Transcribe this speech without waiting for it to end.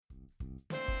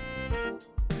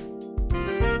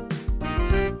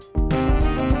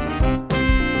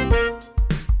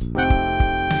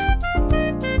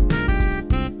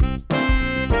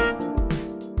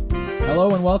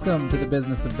Welcome to the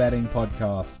Business of Betting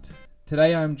podcast.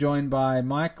 Today I'm joined by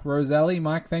Mike Roselli.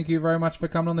 Mike, thank you very much for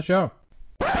coming on the show.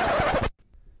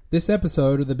 This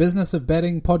episode of the Business of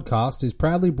Betting podcast is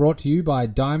proudly brought to you by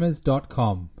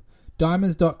Dimers.com.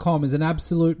 Dimers.com is an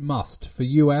absolute must for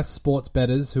US sports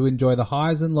bettors who enjoy the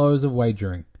highs and lows of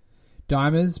wagering.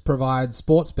 Dimers provides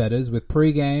sports bettors with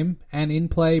pre-game and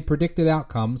in-play predicted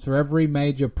outcomes for every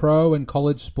major pro and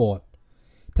college sport.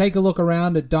 Take a look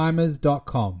around at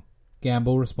Dimers.com.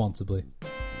 Gamble responsibly.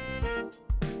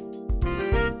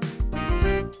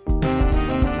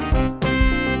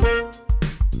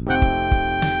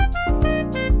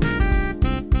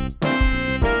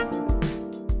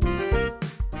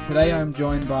 Today I'm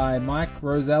joined by Mike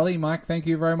Roselli. Mike, thank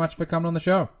you very much for coming on the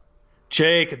show.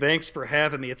 Jake, thanks for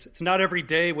having me. It's not every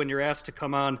day when you're asked to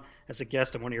come on as a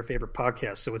guest on one of your favorite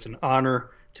podcasts, so it's an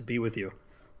honor to be with you.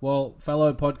 Well,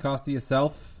 fellow podcaster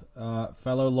yourself,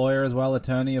 fellow lawyer as well,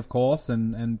 attorney, of course,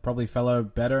 and probably fellow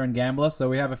bettor and gambler, so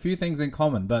we have a few things in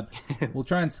common, but we'll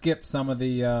try and skip some of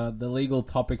the legal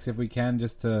topics if we can,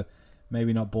 just to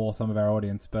maybe not bore some of our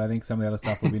audience, but I think some of the other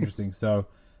stuff will be interesting. So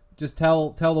just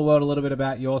tell the world a little bit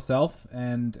about yourself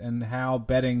and how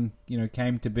betting,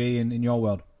 came to be in your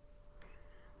world.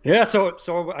 Yeah,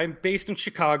 so I'm based in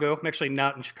Chicago. I'm actually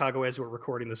not in Chicago as we're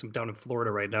recording this. I'm down in Florida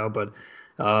right now, but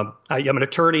I'm an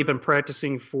attorney. Been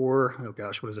practicing for,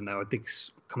 what is it now? I think it's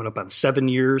coming up on 7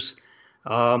 years.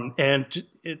 And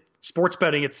sports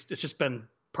betting, it's just been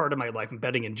part of my life, and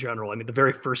betting in general. I mean, the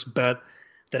very first bet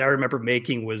that I remember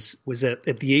making was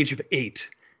at the age of 8,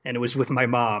 and it was with my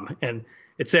mom. And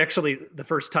it's actually the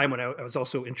first time when I was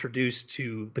also introduced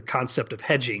to the concept of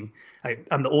hedging.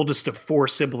 I'm the oldest of 4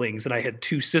 siblings, and I had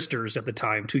 2 sisters at the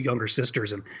time, 2 younger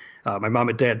sisters. And my mom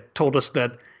and dad told us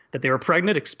that they were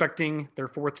pregnant, expecting their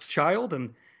 4th child.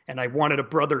 And I wanted a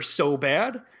brother so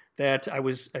bad that I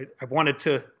wanted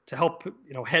to help,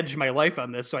 hedge my life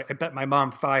on this. So I bet my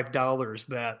mom $5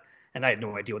 that, and I had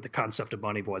no idea what the concept of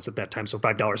money was at that time. So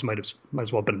 $5 might as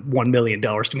well have been $1 million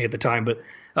to me at the time. But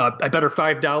I bet her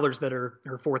 $5 that her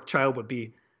 4th child would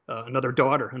be another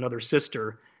daughter, another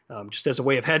sister, just as a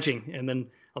way of hedging. And then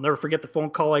I'll never forget the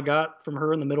phone call I got from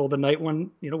her in the middle of the night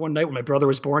one night when my brother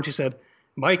was born. She said,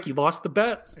 "Mike, you lost the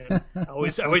bet." And I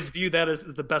always view that as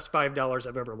the best $5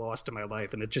 I've ever lost in my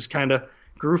life. And it just kind of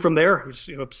grew from there. I was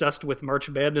obsessed with March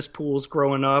Madness pools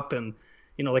growing up. And,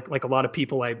 like a lot of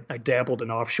people, I dabbled in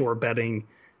offshore betting,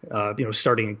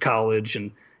 starting in college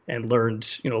and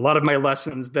learned, a lot of my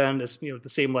lessons then as, the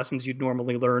same lessons you'd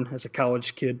normally learn as a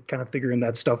college kid, kind of figuring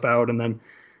that stuff out. And then,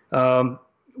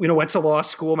 went to law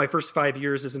school. My first 5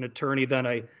 years as an attorney, then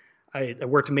I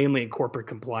worked mainly in corporate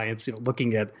compliance,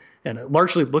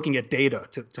 largely looking at data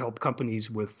to help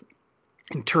companies with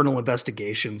internal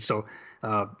investigations. So,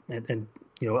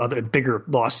 other bigger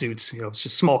lawsuits, it's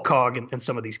just small cog in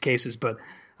some of these cases, but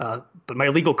my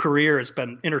legal career has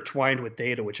been intertwined with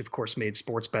data, which of course made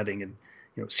sports betting and,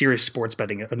 serious sports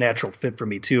betting a natural fit for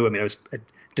me too. I mean, I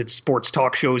did sports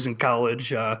talk shows in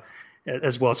college,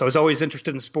 as well. So I was always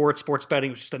interested in sports. Sports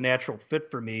betting was just a natural fit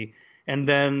for me. And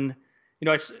then,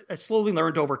 I slowly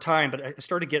learned over time, but I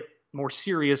started to get more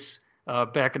serious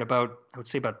back in about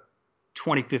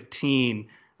 2015.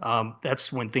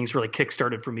 That's when things really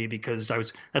kickstarted for me, because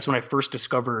that's when I first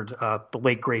discovered the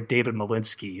late great David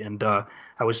Malinsky, and I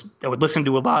would listen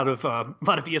to a lot of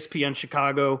ESPN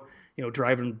Chicago,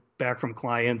 driving back from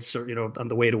clients or on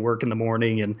the way to work in the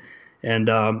morning, and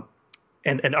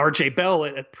RJ Bell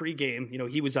at pregame,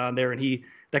 he was on there, and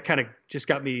that kind of just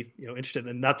got me, interested.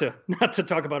 And not to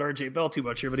talk about RJ Bell too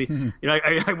much here, but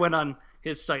I went on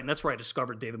his site, and that's where I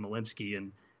discovered David Malinsky,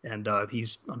 and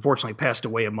he's unfortunately passed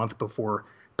away a month before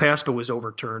PASPA was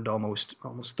overturned almost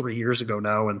 3 years ago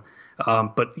now. And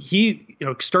but he,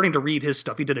 starting to read his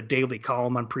stuff, he did a daily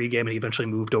column on pregame, and he eventually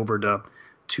moved over to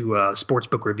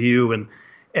Sportsbook Review,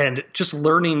 and just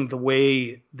learning the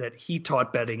way that he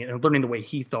taught betting and learning the way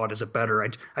he thought as a bettor,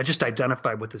 I just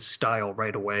identified with his style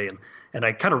right away. And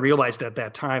I kind of realized at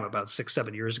that time, about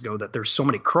 6-7 years ago, that there's so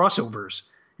many crossovers,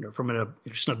 from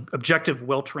just an objective,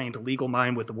 well-trained legal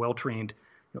mind with a well-trained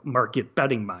market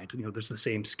betting mind. There's the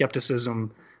same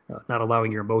skepticism, not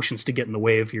allowing your emotions to get in the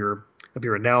way of your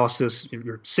analysis.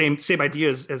 Your same idea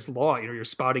as law. You're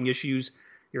spotting issues,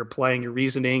 you're applying your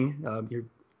reasoning, you're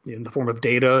in the form of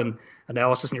data and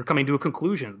analysis, and you're coming to a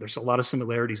conclusion. There's a lot of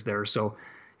similarities there. So,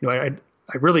 I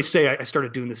really say I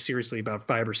started doing this seriously about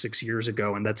 5 or 6 years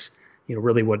ago, and that's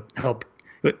really what helped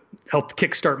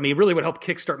kickstart me. Really, what helped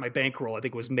kickstart my bankroll, I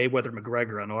think, was Mayweather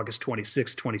McGregor on August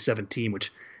 26, 2017,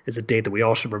 which is a date that we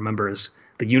all should remember as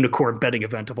the unicorn betting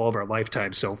event of all of our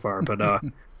lifetimes so far.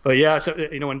 But yeah, so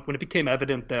when it became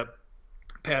evident that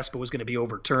PASPA was going to be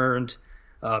overturned,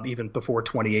 even before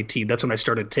 2018. That's when I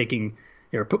started taking,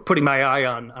 putting my eye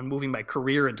on moving my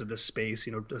career into this space,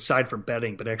 aside from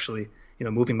betting, but actually,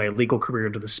 moving my legal career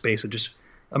into this space and just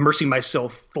immersing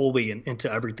myself fully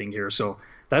into everything here. So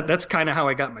that's kind of how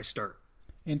I got my start.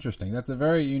 Interesting. That's a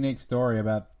very unique story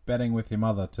about betting with your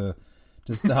mother to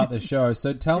start the show.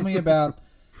 So tell me about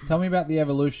the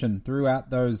evolution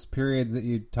throughout those periods that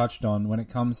you touched on when it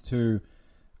comes to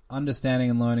understanding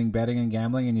and learning betting and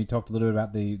gambling. And you talked a little bit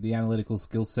about the analytical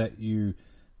skill set you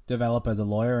develop as a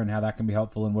lawyer and how that can be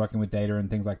helpful in working with data and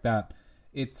things like that.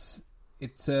 It's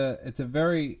a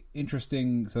very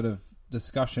interesting sort of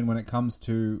discussion when it comes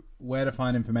to where to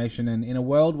find information. And in a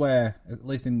world where, at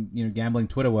least in gambling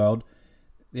Twitter world,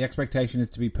 the expectation is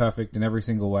to be perfect in every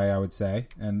single way, I would say.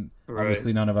 And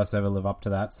obviously none of us ever live up to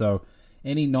that. So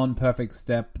any non-perfect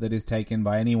step that is taken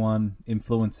by anyone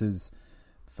influences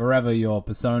forever your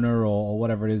persona or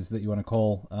whatever it is that you want to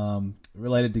call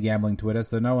related to gambling Twitter.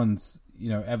 So no one's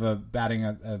ever batting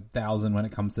a 1,000 when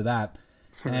it comes to that.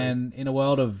 And in a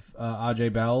world of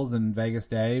RJ Bells and Vegas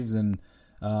Daves and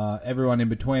everyone in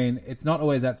between, it's not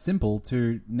always that simple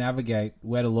to navigate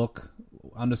where to look,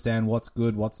 understand what's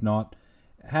good, what's not.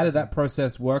 How did that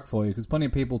process work for you? Because plenty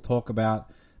of people talk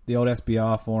about the old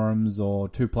SBR forums or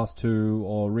 2+2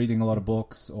 or reading a lot of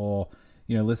books or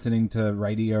listening to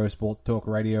radio, sports talk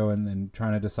radio, and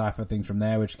trying to decipher things from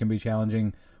there, which can be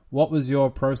challenging. What was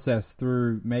your process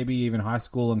through maybe even high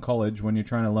school and college when you're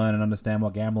trying to learn and understand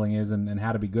what gambling is and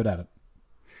how to be good at it?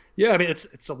 Yeah, I mean,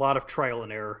 it's a lot of trial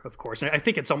and error, of course. And I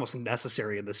think it's almost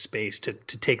necessary in this space to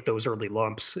take those early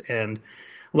lumps and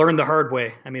learn the hard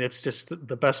way. I mean, it's just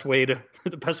the best way to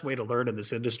learn in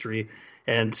this industry.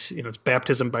 And it's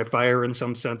baptism by fire in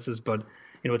some senses, but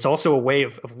it's also a way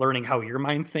of learning how your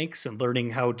mind thinks and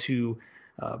learning how to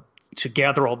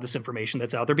gather all this information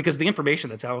that's out there, because the information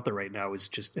that's out there right now is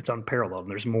it's unparalleled.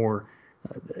 And there's more,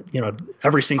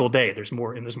 every single day there's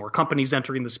more companies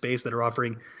entering the space that are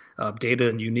offering data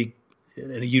in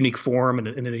a unique form and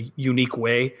in a unique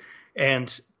way,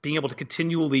 and being able to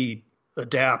continually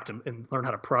adapt and learn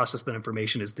how to process that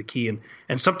information is the key.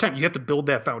 And sometimes you have to build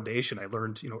that foundation. I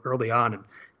learned, early on, and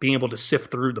being able to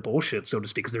sift through the bullshit, so to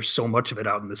speak, because there's so much of it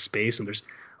out in this space, and there's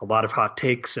a lot of hot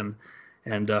takes, and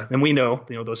we know,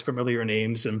 those familiar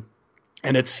names, and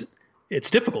it's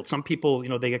difficult. Some people,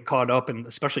 they get caught up, and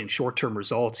especially in short-term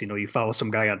results. You follow some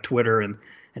guy on Twitter and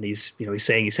he's, he's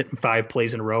saying he's hitting 5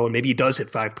 plays in a row, and maybe he does hit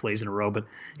 5 plays in a row, but,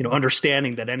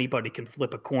 understanding that anybody can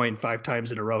flip a coin 5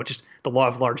 times in a row, just the law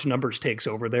of large numbers takes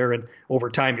over there. And over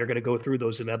time, you're going to go through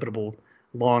those inevitable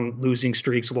long losing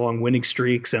streaks, long winning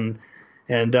streaks, and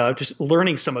just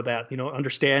learning some of that,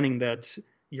 understanding that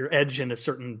your edge in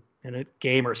a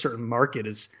game or a certain market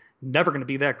is never going to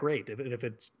be that great. If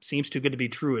it seems too good to be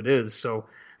true, it is. So,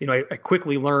 I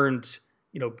quickly learned,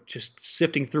 just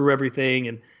sifting through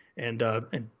everything and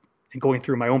going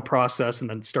through my own process, and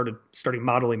then starting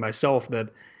modeling myself, that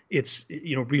it's,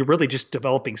 you're really just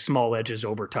developing small edges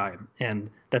over time, and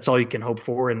that's all you can hope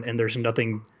for. And there's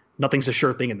nothing's a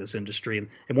sure thing in this industry.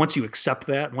 And once you accept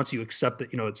that,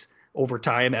 it's over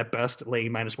time, at best,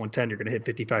 laying -110, you're going to hit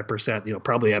 55%,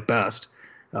 probably at best.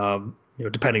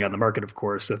 Depending on the market, of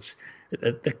course.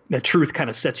 That truth kind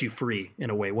of sets you free in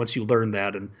a way once you learn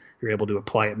that and you're able to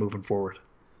apply it moving forward.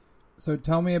 So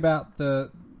tell me about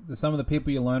some of the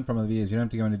people you learned from over the years. You don't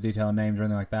have to go into detail on names or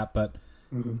anything like that, but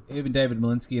even David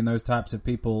Malinsky and those types of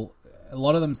people, a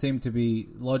lot of them seem to be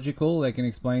logical. They can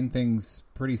explain things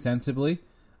pretty sensibly,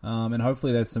 and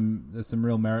hopefully there's some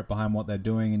real merit behind what they're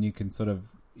doing, and you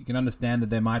can understand that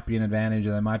there might be an advantage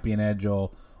or there might be an edge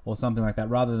or something like that,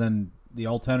 rather than the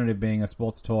alternative being a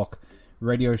sports talk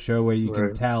radio show where you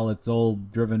can tell it's all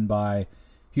driven by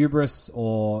hubris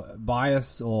or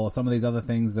bias or some of these other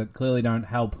things that clearly don't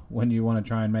help when you want to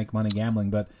try and make money gambling.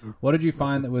 But what did you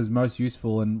find that was most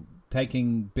useful in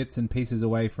taking bits and pieces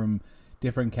away from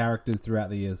different characters throughout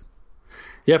the years?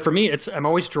 Yeah, for me, I'm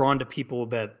always drawn to people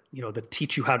that, that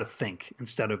teach you how to think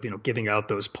instead of, giving out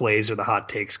those plays or the hot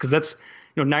takes. Because that's,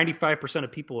 95%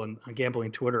 of people on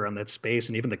gambling Twitter on that space,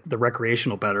 and even the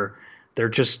recreational bettor, they're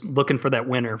just looking for that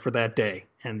winner for that day.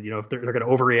 And, if they're going to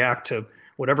overreact to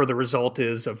whatever the result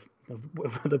is of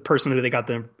the person who they got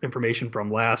the information from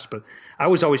last. But I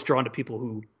was always drawn to people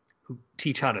who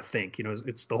teach how to think.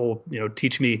 It's the whole,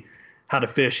 teach me how to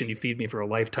fish and you feed me for a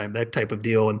lifetime, that type of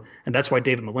deal. And that's why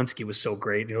David Malinsky was so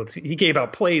great. He gave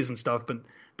out plays and stuff,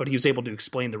 but he was able to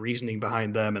explain the reasoning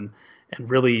behind them and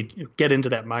really get into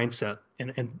that mindset.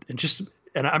 And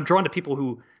I'm drawn to people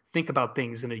who think about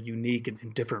things in a unique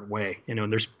and different way.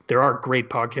 And there are great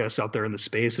podcasts out there in the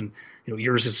space, and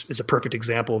yours is a perfect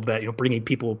example of that. Bringing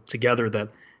people together that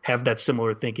have that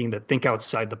similar thinking, that think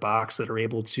outside the box, that are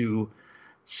able to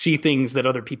see things that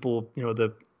other people,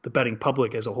 the betting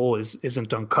public as a whole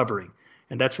isn't uncovering.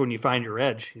 And that's when you find your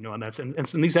edge, and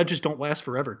these edges don't last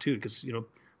forever too, because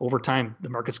over time the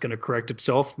market's going to correct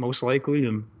itself most likely,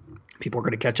 and people are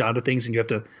going to catch on to things, and you have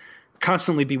to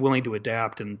constantly be willing to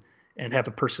adapt and have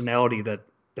a personality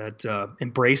that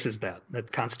embraces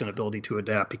that constant ability to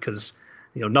adapt, because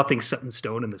nothing's set in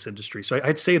stone in this industry. So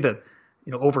I'd say that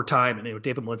over time, and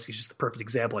David Malinsky is just the perfect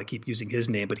example. I keep using his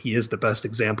name, but he is the best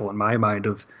example in my mind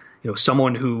of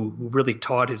someone who really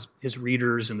taught his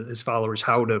readers and his followers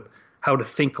how to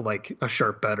think like a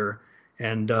sharp bettor.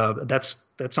 And that's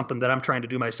something that I'm trying to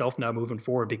do myself now moving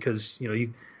forward, because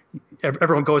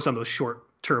everyone goes on those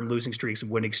short-term losing streaks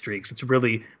and winning streaks. It's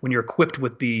really when you're equipped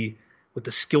with the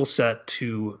skill set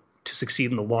to succeed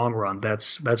in the long run,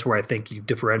 that's where I think you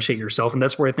differentiate yourself, and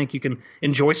that's where I think you can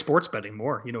enjoy sports betting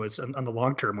more. It's on the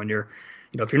long term, when you're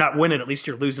if you're not winning, at least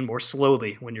you're losing more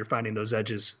slowly when you're finding those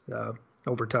edges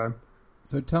over time.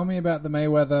 So tell me about the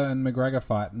Mayweather and McGregor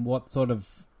fight, and what sort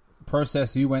of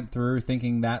process you went through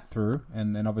thinking that through,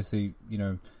 and obviously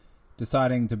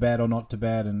deciding to bet or not to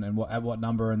bet, and at what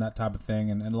number and that type of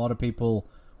thing. And a lot of people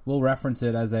will reference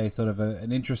it as a sort of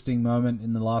an interesting moment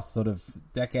in the last sort of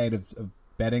decade of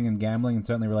betting and gambling, and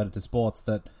certainly related to sports,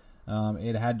 that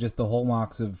it had just the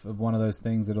hallmarks of one of those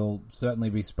things that'll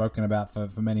certainly be spoken about for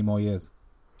many more years.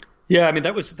 Yeah, I mean,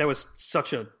 that was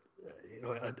such an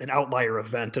outlier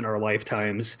event in our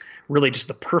lifetimes. Really just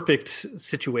the perfect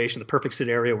situation, the perfect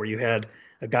scenario where you had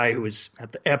a guy who was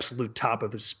at the absolute top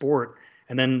of his sport,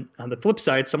 and then on the flip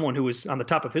side, someone who was on the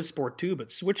top of his sport too,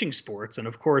 but switching sports. And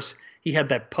of course, he had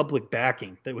that public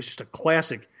backing that was just a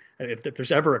classic. If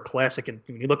there's ever a classic, and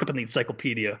when you look up in the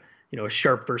encyclopedia, a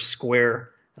sharp versus square,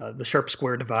 the sharp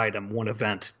square divide on one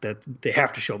event, that they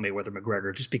have to show Mayweather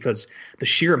McGregor, just because the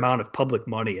sheer amount of public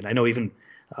money. And I know even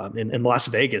in Las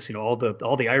Vegas, all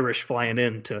the Irish flying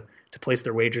in to place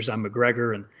their wagers on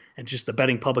McGregor, and just the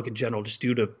betting public in general, just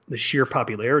due to the sheer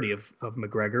popularity of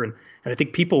McGregor. And I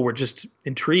think people were just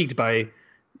intrigued by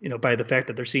the fact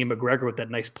that they're seeing McGregor with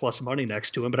that nice plus money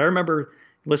next to him. But I remember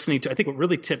listening to, I think what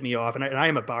really tipped me off, and I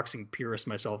am a boxing purist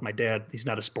myself. My dad, he's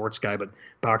not a sports guy, but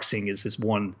boxing is his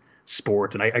one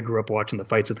sport. And I grew up watching the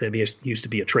fights with him. He used to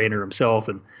be a trainer himself.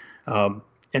 And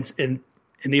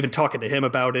even talking to him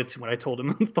about it, when I told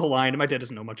him the line, and my dad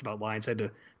doesn't know much about lines, I had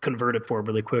to convert it for him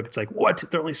really quick. It's like, what?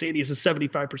 They're only saying he has a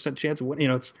 75% chance of winning.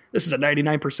 This is a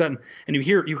 99%. And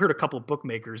you heard a couple of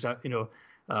bookmakers, I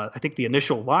think the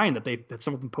initial line that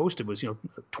some of them posted was,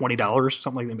 $20,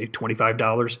 something like that, maybe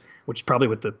 $25, which probably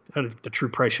I don't think the true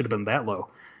price should have been that low.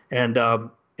 And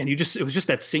it was just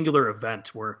that singular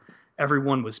event where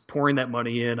everyone was pouring that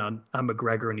money in on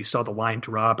McGregor, and you saw the line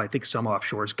drop. I think some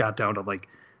offshores got down to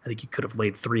I think you could have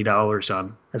laid $3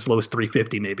 on, as low as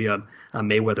 $3.50 maybe on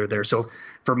Mayweather there. So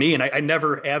for me, and I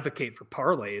never advocate for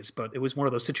parlays, but it was one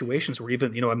of those situations where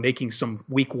even, I'm making some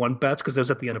week one bets, because it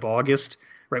was at the end of August,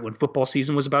 right when football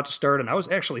season was about to start. And I was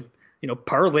actually,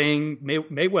 parlaying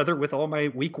Mayweather with all my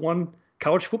week one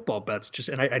college football bets.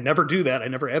 And I never do that. I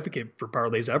never advocate for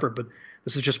parlays ever, but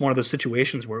this is just one of those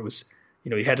situations where it was,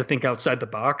 you had to think outside the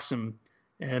box, and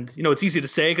it's easy to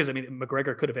say, because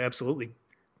McGregor could have absolutely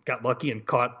got lucky and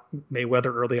caught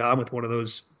Mayweather early on with one of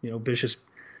those, vicious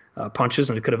punches,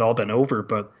 and it could have all been over.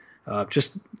 But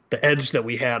just the edge that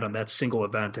we had on that single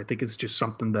event, I think is just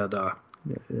something that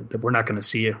we're not going to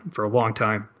see for a long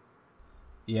time.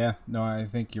 Yeah, no, I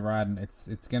think you're right, and it's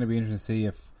going to be interesting to see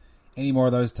if any more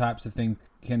of those types of things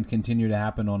can continue to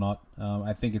happen or not.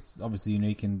 I think it's obviously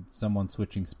unique in someone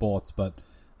switching sports, but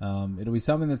it'll be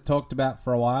something that's talked about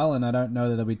for a while, and I don't know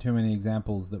that there'll be too many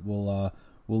examples that will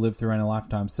live through in a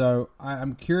lifetime. So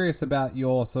I'm curious about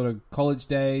your sort of college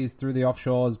days through the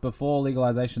offshores before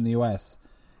legalization in the US.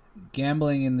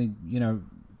 Gambling in the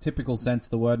typical sense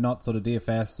of the word, not sort of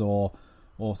DFS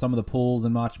or some of the pools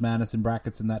and March Madness and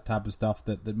brackets and that type of stuff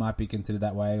that might be considered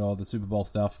that way, or the Super Bowl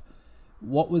stuff.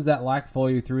 What was that like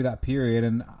for you through that period?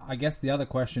 And I guess the other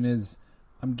question is,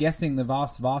 I'm guessing the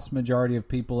vast majority of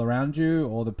people around you,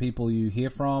 or the people you hear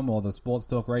from, or the sports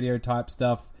talk radio type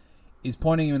stuff, is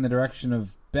pointing you in the direction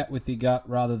of bet with your gut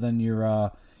rather than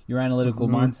your analytical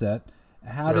mindset.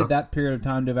 How did that period of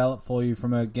time develop for you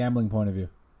from a gambling point of view?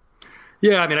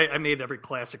 Yeah, I made every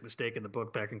classic mistake in the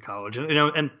book back in college, and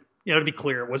to be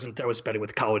clear, I was betting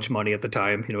with college money at the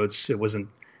time. It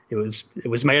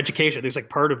was my education. There's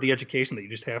part of the education that you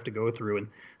just have to go through, and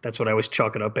that's what I always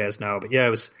chalk it up as now. But yeah,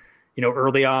 it was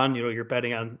early on, you're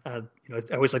betting on, I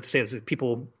always like to say this, that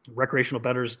people, recreational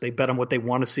bettors, they bet on what they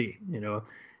want to see,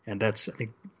 and I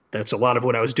think that's a lot of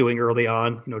what I was doing early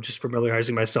on, just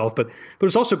familiarizing myself. But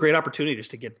it's also a great opportunity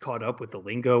just to get caught up with the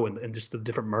lingo and just the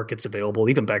different markets available.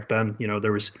 Even back then,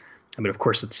 there was, of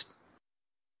course, it's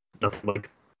nothing like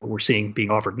what we're seeing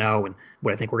being offered now and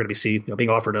what I think we're going to be seeing, being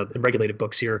offered in regulated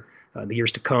books here in the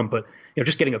years to come. But,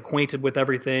 just getting acquainted with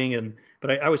everything.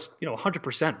 But I was,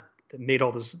 100% made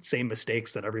all those same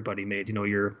mistakes that everybody made.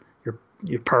 You're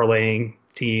parlaying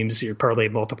teams, you're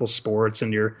parlaying multiple sports,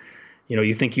 and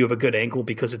you think you have a good angle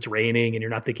because it's raining, and you're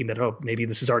not thinking that, oh, maybe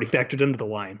this is already factored into the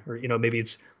line, or, maybe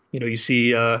it's, you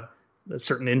see a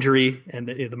certain injury and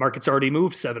the market's already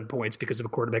moved 7 points because of a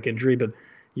quarterback injury, but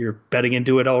you're betting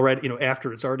into it already,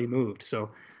 after it's already moved.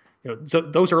 So, so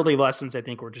those early lessons, I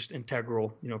think, were just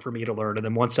integral, for me to learn. And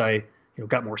then once I,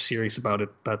 got more serious about it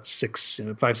about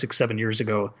 5, 6, 7 years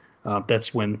ago,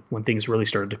 that's when things really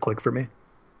started to click for me.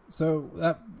 So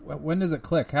when does it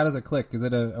click? How does it click? Is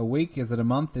it a week? Is it a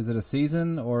month? Is it a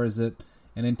season? Or is it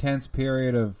an intense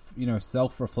period of,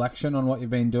 self-reflection on what you've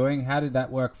been doing? How did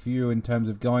that work for you in terms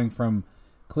of going from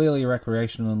clearly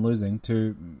recreational and losing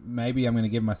to maybe I'm going to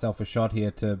give myself a shot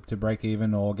here to break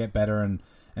even or get better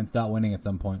and start winning at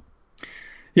some point?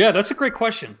 Yeah, that's a great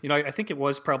question. I think it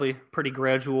was probably pretty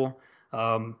gradual.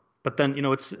 But then,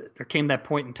 there came that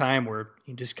point in time where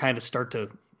you just kind of start to,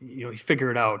 you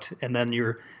figure it out. And then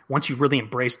once you really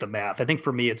embrace the math, I think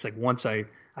for me, it's like once I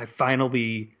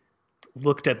finally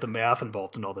looked at the math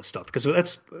involved in all this stuff, because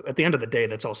that's, at the end of the day,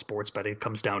 that's all sports betting. It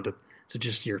comes down to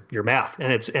just your math.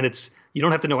 And it's, you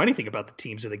don't have to know anything about the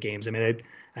teams or the games.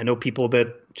 I know people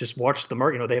that just watch the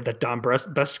market, they have that Don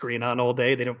Best screen on all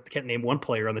day. They can't name one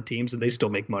player on the teams and they still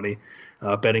make money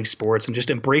betting sports, and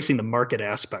just embracing the market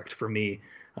aspect for me.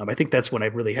 I think that's when I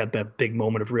really had that big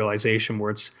moment of realization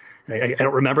where I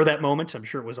don't remember that moment. I'm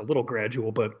sure it was a little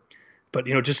gradual, but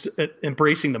just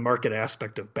embracing the market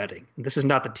aspect of betting. And this is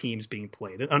not the teams being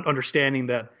played. And understanding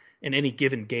that in any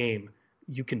given game,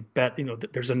 you can bet,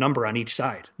 there's a number on each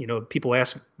side. People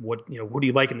ask who do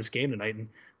you like in this game tonight? And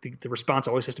the response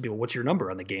always has to be, well, what's your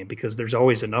number on the game? Because there's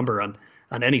always a number on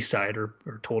any side or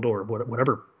total or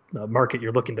whatever market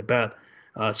you're looking to bet.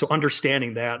 So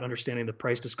understanding the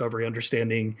price discovery,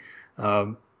 understanding,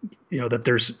 that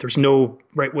there's no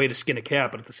right way to skin a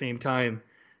cat, but at the same time,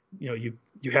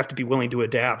 you have to be willing to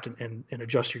adapt and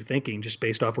adjust your thinking just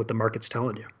based off what the market's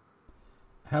telling you.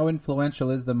 How influential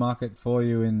is the market for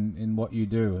you in what you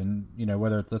do? And,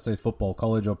 whether it's, let's say, football,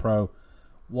 college or pro,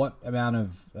 what amount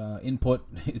of input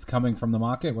is coming from the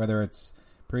market, whether it's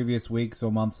previous weeks or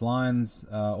months lines,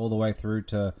 all the way through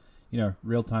to,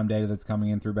 real-time data that's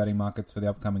coming in through betting markets for the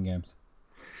upcoming games?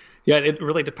 Yeah, it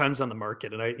really depends on the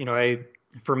market. And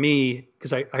for me,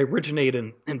 because I originate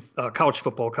in college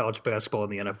football, college basketball,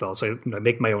 and the NFL, so I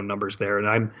make my own numbers there.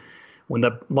 And when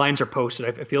the lines are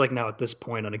posted, I feel like now at this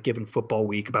point on a given football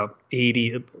week, about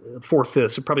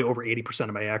 4/5, so probably over 80%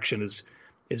 of my action is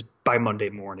by Monday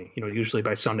morning. Usually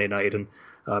by Sunday night and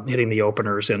hitting the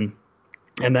openers and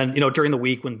then, during the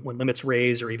week when limits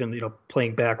raise, or even,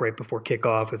 playing back right before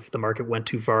kickoff, if the market went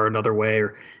too far another way,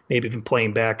 or maybe even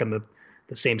playing back on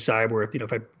the same side where,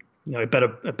 if I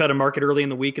bet a market early in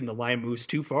the week and the line moves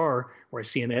too far, or I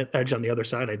see an edge on the other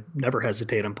side, I never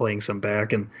hesitate on playing some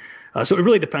back. And so it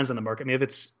really depends on the market. If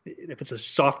it's a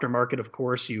softer market, of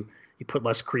course, you put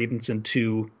less credence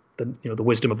into the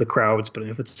wisdom of the crowds. But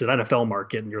if it's an NFL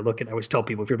market and I always tell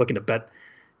people, if you're looking to bet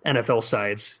NFL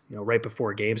sides, right before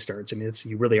a game starts,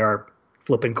 you really are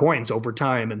flipping coins over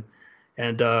time.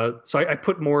 And so I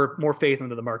put more faith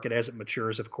into the market as it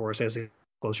matures, of course, as it gets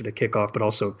closer to kickoff, but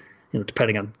also,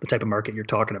 depending on the type of market you're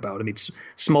talking about.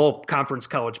 Small conference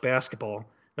college basketball,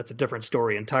 that's a different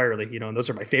story entirely, and those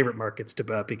are my favorite markets to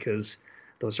bet because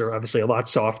those are obviously a lot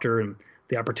softer and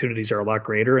the opportunities are a lot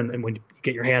greater. And when you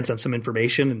get your hands on some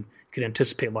information and you can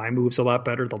anticipate line moves a lot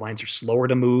better, the lines are slower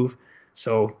to move.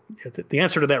 So the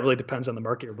answer to that really depends on the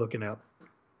market you're looking at.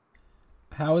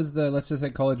 How is the, let's just say,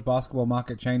 college basketball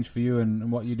market changed for you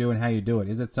and what you do and how you do it?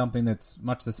 Is it something that's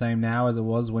much the same now as it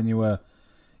was when you were,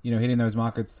 hitting those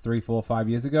markets 3, 4, 5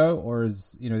 years ago? Or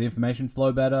is, the information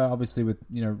flow better? Obviously with,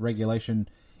 regulation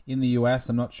in the US,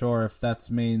 I'm not sure if that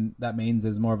means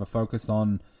there's more of a focus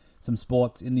on some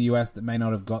sports in the US that may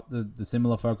not have got the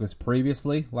similar focus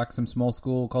previously, like some small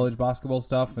school college basketball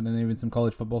stuff and then even some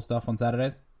college football stuff on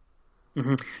Saturdays.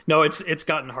 Mm-hmm. No, it's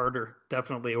gotten harder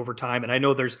definitely over time, and I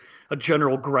know there's a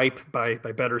general gripe by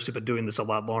bettors who've been doing this a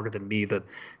lot longer than me that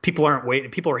people aren't waiting.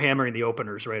 People are hammering the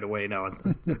openers right away now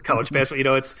in college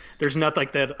basketball. There's not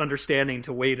like that understanding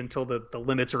to wait until the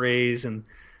limits raise, and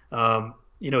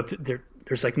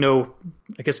there's like no,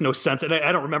 I guess no sense. And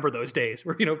I don't remember those days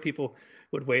where, people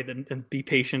would wait and be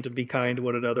patient and be kind to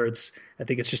one another. I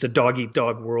think it's just a dog eat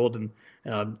dog world. And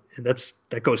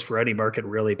that goes for any market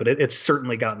really, but it's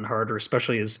certainly gotten harder,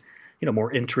 especially as,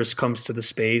 more interest comes to the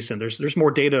space and there's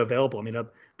more data available. I mean,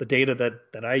 the data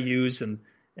that I use and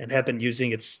have been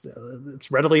using, it's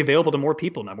readily available to more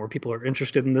people now. More people are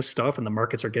interested in this stuff, and the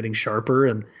markets are getting sharper,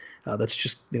 and that's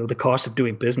just the cost of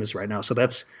doing business right now. So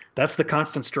that's the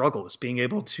constant struggle, is being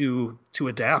able to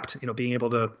adapt. Being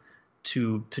able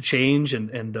to change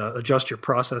and adjust your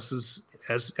processes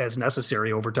as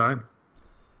necessary over time.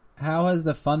 How has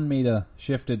the fun meter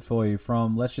shifted for you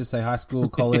from, let's just say, high school,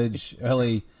 college,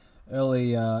 early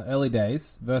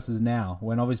days versus now,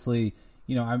 when obviously,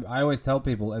 I always tell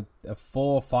people a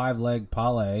 4 or 5 leg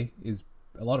parlay is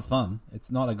a lot of fun.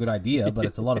 It's not a good idea, but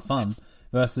it's a lot of fun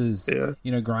versus,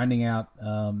 grinding out,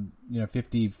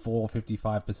 54,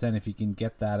 55% if you can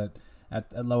get that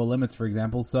at lower limits, for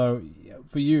example. So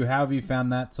for you, how have you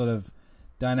found that sort of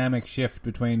dynamic shift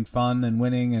between fun and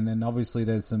winning? And then obviously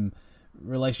there's some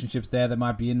relationships there that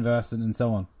might be inverse and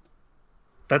so on.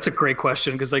 That's a great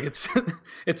question, because like it's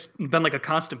been like a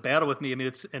constant battle with me. I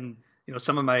mean,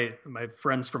 some of my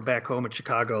friends from back home in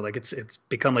Chicago, like it's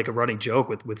become like a running joke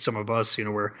with some of us,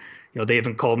 where they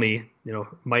even call me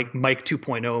Mike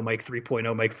 2.0, Mike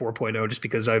 3.0, Mike 4.0, just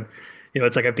because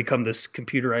it's like I've become this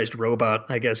computerized robot,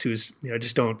 I guess, who's I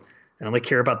don't only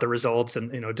care about the results,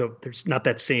 and there's not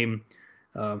that same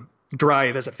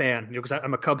drive as a fan, because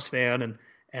I'm a Cubs fan, and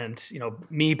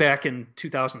me back in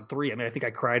 2003, I mean, I think I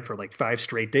cried for like 5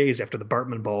 straight days after the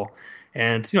Bartman Ball.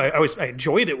 And, I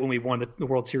enjoyed it when we won the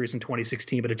World Series in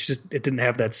 2016, but it didn't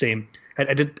have that same, I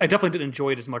definitely didn't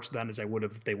enjoy it as much then as I would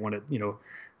have if they won it,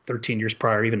 13 years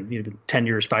prior, even 10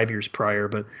 years, 5 years prior.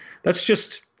 But that's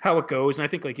just how it goes. And I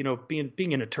think, like,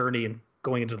 being an attorney and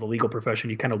going into the legal profession,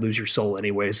 you kind of lose your soul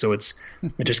anyway. So it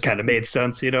just kind of made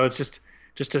sense. It's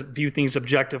just to view things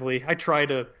objectively.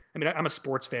 I'm a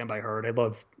sports fan by heart. I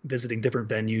love visiting different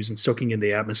venues and soaking in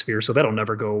the atmosphere, so that'll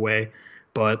never go away.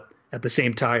 But at the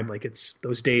same time, like, it's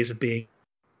those days of being,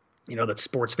 that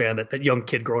sports fan, that young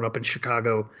kid growing up in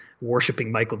Chicago,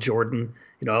 worshiping Michael Jordan.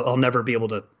 I'll never be able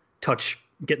to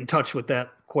get in touch with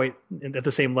that quite at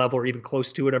the same level or even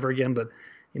close to it ever again. But,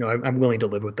 I'm willing to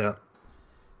live with that.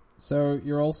 So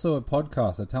you're also a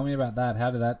podcaster. Tell me about that.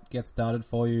 How did that get started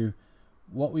for you?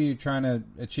 What were you trying to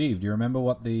achieve? Do you remember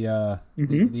what the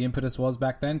impetus was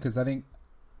back then? Because I think,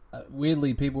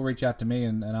 weirdly, people reach out to me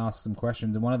and ask some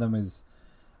questions, and one of them is,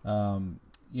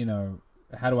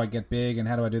 how do I get big and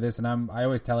how do I do this? And I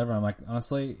always tell everyone, I'm like,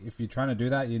 honestly, if you're trying to do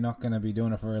that, you're not going to be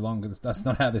doing it for very long, because that's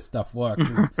not how this stuff works.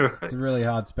 It's a really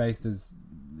hard space. There's,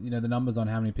 the numbers on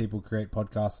how many people create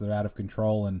podcasts are out of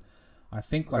control, and I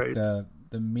think like the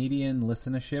median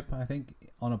listenership, I think,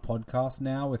 on a podcast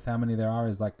now with how many there are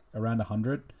is like around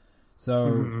 100.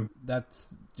 So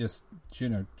that's just,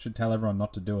 should tell everyone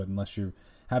not to do it unless you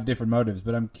have different motives.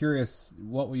 But I'm curious,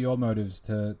 what were your motives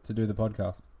to do the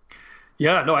podcast?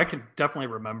 Yeah, no, I can definitely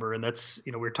remember. And that's,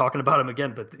 we were talking about him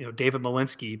again, but, David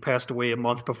Malinsky passed away a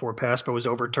month before PASPA was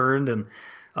overturned. And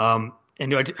I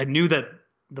knew that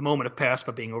the moment of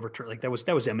PASPA being overturned, like that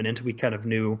was imminent. We kind of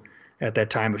knew at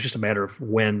that time. It was just a matter of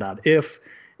when, not if.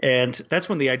 And that's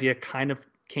when the idea kind of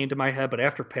came to my head. But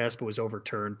after PASPA was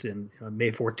overturned in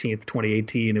May 14th,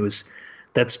 2018,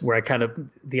 that's where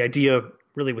the idea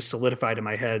really was solidified in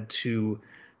my head to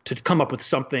come up with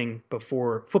something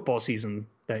before football season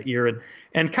that year,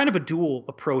 and kind of a dual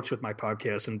approach with my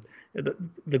podcast. And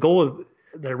the goal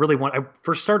that I really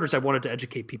for starters, I wanted to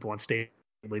educate people on state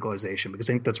legalization, because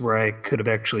I think that's where I could have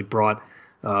actually brought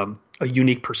a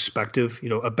unique perspective,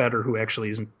 a bettor who actually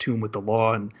is in tune with the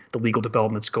law and the legal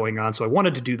developments going on. So I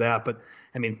wanted to do that, but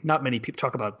I mean, not many people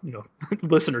talk about,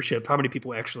 listenership. How many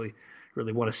people actually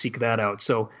really want to seek that out?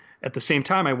 So at the same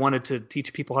time, I wanted to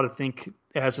teach people how to think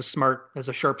as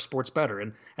a sharp sports bettor.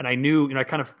 And I knew, I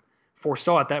kind of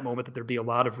foresaw at that moment that there'd be a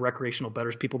lot of recreational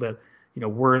bettors, people that,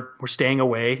 were staying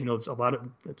away. There's a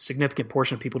significant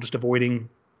portion of people just avoiding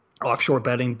offshore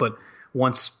betting, but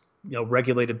once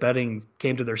regulated betting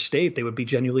came to their state, they would be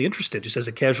genuinely interested just as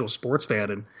a casual sports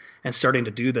fan and starting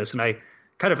to do this. And I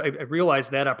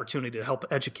realized that opportunity to help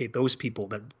educate those people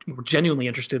that were genuinely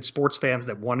interested, sports fans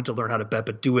that wanted to learn how to bet,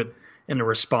 but do it in a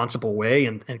responsible way,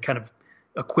 and kind of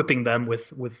equipping them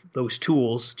with those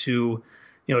tools to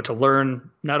learn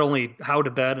not only how to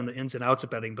bet and the ins and outs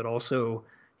of betting, but also,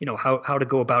 how to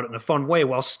go about it in a fun way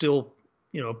while still,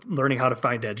 learning how to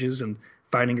find edges and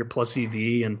finding your plus EV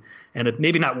and it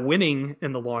maybe not winning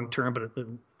in the long term, but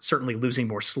certainly losing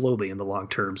more slowly in the long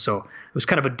term. So it was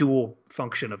kind of a dual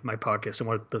function of my podcast. I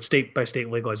wanted the state by state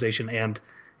legalization and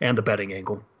and the betting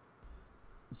angle.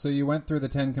 So you went through the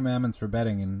 10 commandments for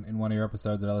betting in one of your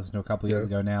episodes that I listened to a couple of years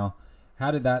ago now.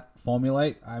 How did that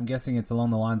formulate? I'm guessing it's along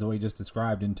the lines of what you just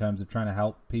described in terms of trying to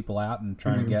help people out and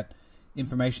trying to get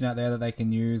information out there that they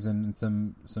can use and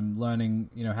some learning,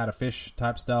 how to fish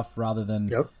type stuff rather than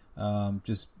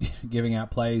just giving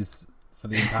out plays for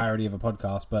the entirety of a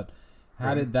podcast. But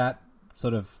how did that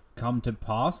sort of come to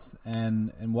pass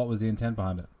and what was the intent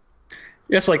behind it?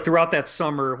 Yes, like throughout that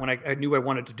summer when I knew I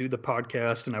wanted to do the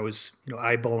podcast and I was,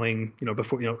 eyeballing,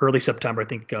 before, early September, I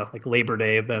think like Labor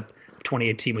Day of that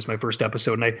 2018 was my first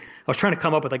episode. And I was trying to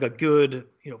come up with like a good,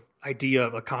 idea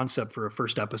of a concept for a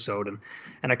first episode.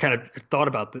 And I kind of thought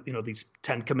about, these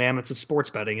 10 commandments of sports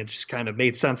betting. It just kind of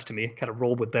made sense to me, kind of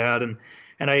rolled with that. And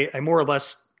I more or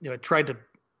less, tried to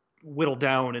whittle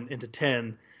down into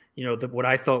 10, what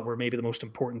I thought were maybe the most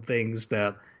important things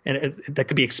that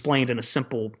could be explained in a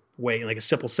simple way, like a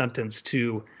simple sentence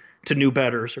to new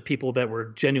bettors or people that were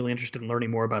genuinely interested in learning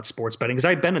more about sports betting. Because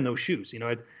I'd been in those shoes,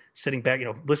 I'd sitting back,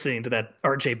 listening to that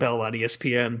RJ Bell on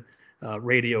ESPN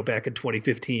radio back in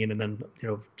 2015, and then,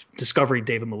 discovering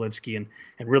David Malinsky and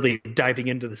really diving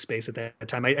into the space at that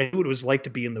time. I knew what it was like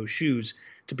to be in those shoes,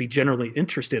 to be genuinely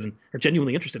interested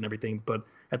in everything, but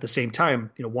at the same time,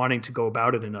 wanting to go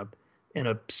about it in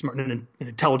a smart and an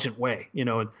intelligent way,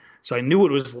 and so I knew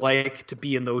what it was like to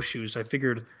be in those shoes. I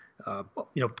figured,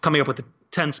 coming up with the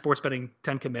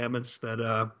 10 commandments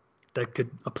that could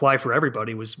apply for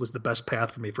everybody was the best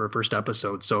path for me for a first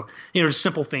episode. So, just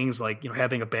simple things like,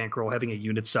 having a bankroll, having a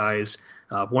unit size.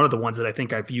 One of the ones that I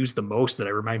think I've used the most that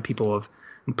I remind people of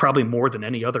probably more than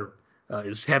any other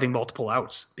is having multiple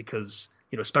outs, because,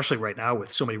 especially right now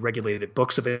with so many regulated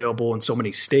books available in so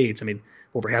many states. I mean,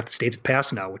 over half the states have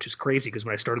passed now, which is crazy, because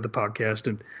when I started the podcast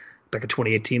and back in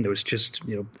 2018, there was just,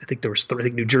 I think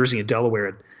New Jersey and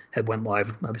Delaware had went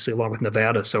live, obviously, along with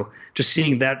Nevada. So just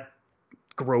seeing that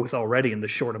growth already in the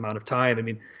short amount of time, I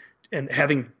mean, and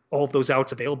having all of those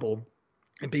outs available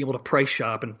and being able to price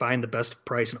shop and find the best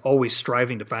price and always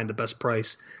striving to find the best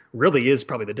price really is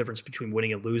probably the difference between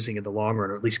winning and losing in the long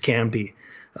run, or at least can be.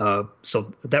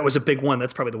 So that was a big one.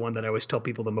 That's probably the one that I always tell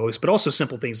people the most, but also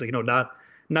simple things like,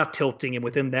 not tilting, and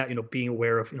within that, being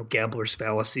aware of, gambler's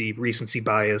fallacy, recency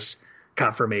bias,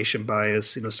 confirmation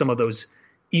bias, some of those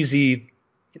easy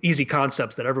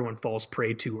concepts that everyone falls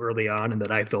prey to early on and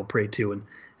that I fell prey to,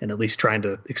 and at least trying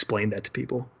to explain that to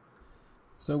people.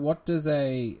 So what does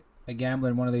a gambler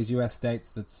in one of these US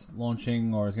states that's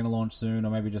launching or is going to launch soon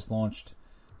or maybe just launched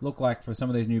look like for some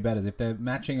of these new bettors? If they're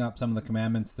matching up some of the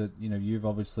commandments that, you've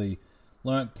obviously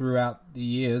learnt throughout the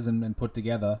years and put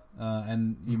together,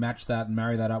 and you match that and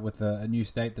marry that up with a new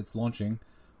state that's launching,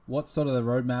 what's sort of the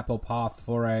roadmap or path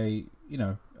for a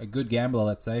good gambler,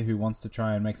 let's say, who wants to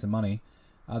try and make some money?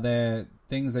 Are there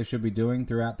things they should be doing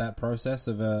throughout that process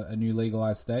of a new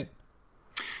legalized state?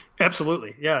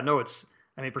 Absolutely. Yeah, no,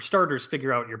 for starters,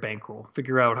 figure out your bankroll,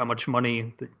 figure out how much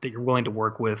money that you're willing to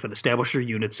work with, and establish your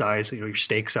unit size, your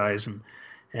stake size.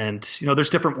 And there's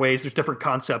different ways, there's different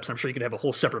concepts. I'm sure you could have a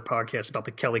whole separate podcast about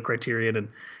the Kelly criterion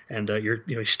and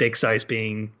your stake size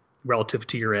being relative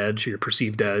to your edge, your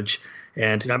perceived edge.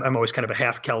 And I'm always kind of a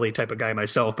half Kelly type of guy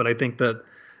myself, but I think that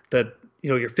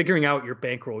you're figuring out your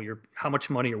bankroll, how much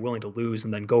money you're willing to lose,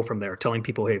 and then go from there. Telling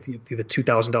people, hey, if you have a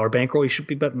 $2,000 bankroll, you should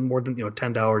be betting more than $10,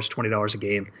 $20 a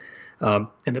game.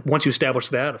 And once you establish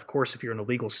that, of course, if you're in a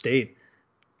legal state,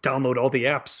 download all the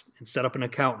apps and set up an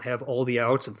account, have all the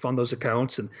outs and fund those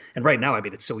accounts. And right now,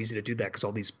 it's so easy to do that because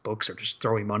all these books are just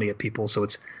throwing money at people. So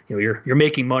it's, you're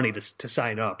making money to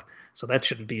sign up. So that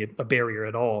shouldn't be a barrier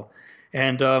at all.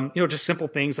 And, just simple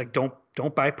things like don't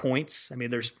buy points.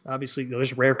 There's obviously,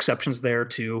 there's rare exceptions there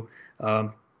to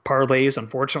parlays.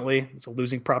 Unfortunately, it's a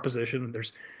losing proposition.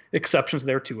 There's exceptions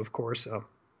there too, of course.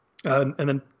 And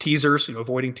then teasers,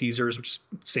 avoiding teasers, which is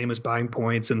same as buying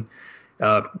points, and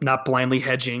not blindly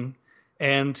hedging.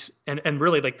 And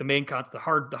really, like the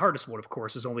hardest one, of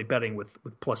course, is only betting with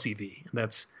plus EV.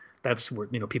 And that's where,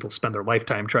 people spend their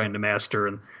lifetime trying to master.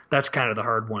 And that's kind of the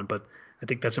hard one. But I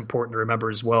think that's important to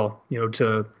remember as well,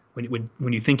 to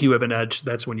when you think you have an edge,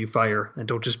 that's when you fire, and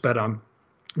don't just bet on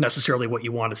necessarily what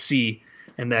you want to see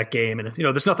in that game. And,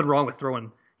 there's nothing wrong with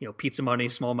throwing, pizza money,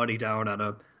 small money down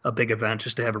on a big event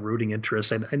just to have a rooting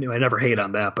interest. I never hate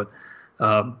on that, but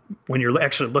when you're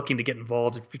actually looking to get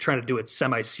involved, if you're trying to do it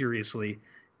semi-seriously,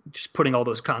 just putting all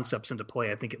those concepts into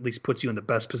play, I think at least puts you in the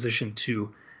best position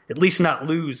to at least not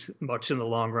lose much in the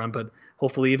long run, but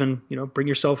hopefully even, bring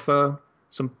yourself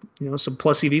some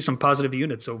plus EV, some positive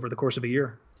units over the course of a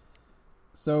year.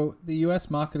 So the US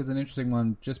market is an interesting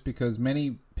one just because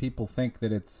many people think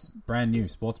that it's brand new.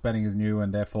 Sports betting is new,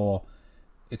 and therefore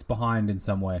it's behind in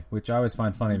some way, which I always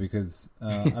find funny because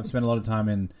I've spent a lot of time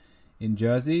in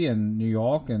Jersey and New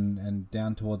York and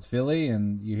down towards Philly,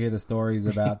 and you hear the stories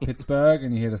about Pittsburgh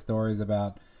and you hear the stories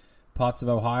about parts of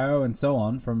Ohio and so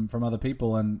on from other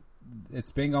people, and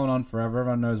it's been going on forever.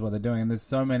 Everyone knows what they're doing, and there's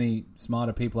so many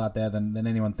smarter people out there than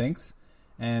anyone thinks.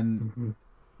 And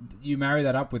you marry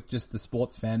that up with just the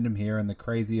sports fandom here and the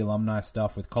crazy alumni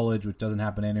stuff with college, which doesn't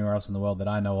happen anywhere else in the world that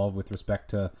I know of, with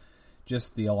respect to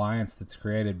just the alliance that's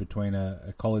created between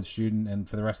a college student and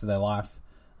for the rest of their life,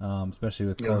 especially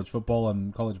with college football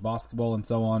and college basketball and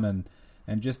so on,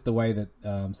 and just the way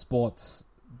that sports,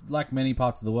 like many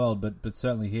parts of the world, but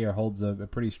certainly here, holds a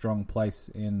pretty strong place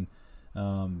in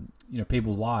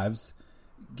people's lives.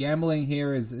 Gambling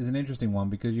here is an interesting one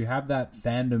because you have that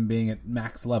fandom being at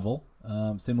max level,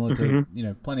 similar to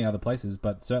plenty of other places,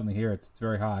 but certainly here it's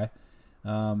very high.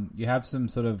 You have some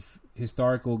sort of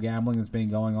historical gambling that's been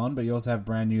going on, but you also have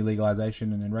brand new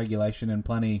legalization and regulation, and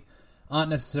plenty aren't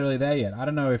necessarily there yet. I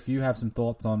don't know if you have some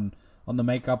thoughts on the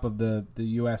makeup of the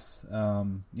US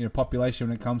population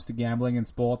when it comes to gambling and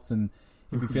sports, and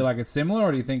if you feel like it's similar,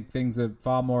 or do you think things are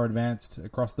far more advanced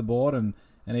across the board, and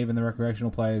even the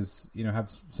recreational players have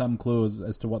some clue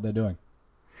as to what they're doing?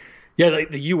 Yeah,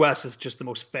 the U.S. is just the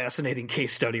most fascinating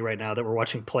case study right now that we're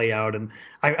watching play out, and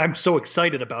I'm so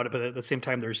excited about it. But at the same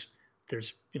time, there's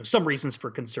some reasons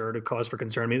for concern, a cause for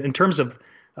concern. I mean, in terms of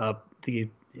the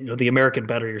American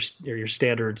bettor, your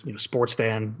standard sports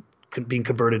fan being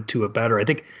converted to a bettor, I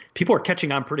think people are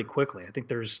catching on pretty quickly. I think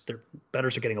bettors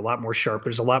are getting a lot more sharp.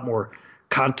 There's a lot more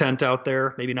content out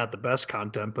there. Maybe not the best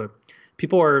content, but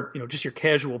people are, just your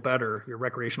casual bettor, your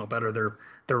recreational bettor,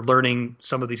 they're learning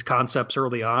some of these concepts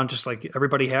early on, just like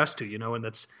everybody has to, and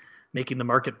that's making the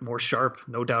market more sharp,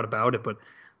 no doubt about it. But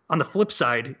on the flip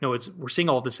side, we're seeing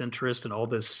all this interest and all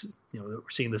this, we're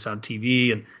seeing this on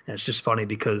TV, and it's just funny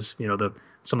because,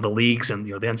 some of the leagues and,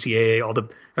 the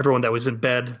NCAA, everyone that was in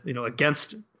bed,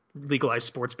 against legalized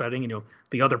sports betting,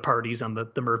 the other parties on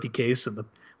the Murphy case and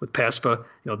with PASPA,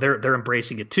 they're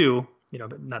embracing it too,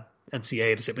 but not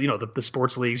NCAA to say, but the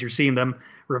sports leagues, you're seeing them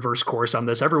reverse course on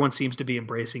this. Everyone seems to be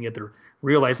embracing it. They're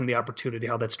realizing the opportunity,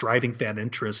 how that's driving fan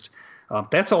interest.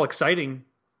 That's all exciting.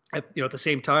 At the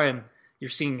same time, you're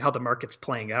seeing how the market's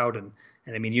playing out, and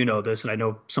I mean, this, and I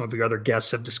know some of your other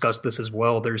guests have discussed this as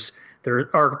well. There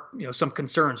are some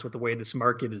concerns with the way this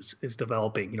market is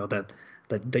developing.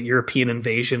 That European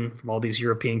invasion from all these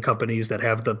European companies that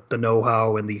have the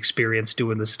know-how and the experience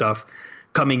doing this stuff,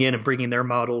 coming in and bringing their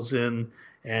models in.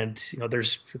 And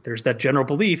there's that general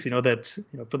belief that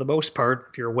for the most part,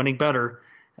 if you're a winning bettor,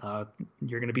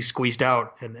 you're going to be squeezed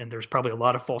out, and there's probably a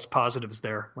lot of false positives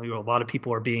there. A lot of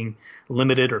people are being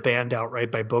limited or banned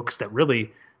outright by books that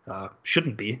really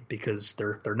shouldn't be, because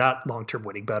they're not long-term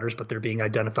winning bettors, but they're being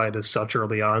identified as such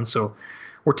early on. So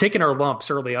we're taking our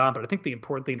lumps early on, but I think the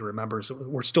important thing to remember is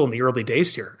we're still in the early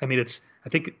days here. I mean, I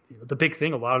think the big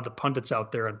thing a lot of the pundits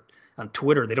out there on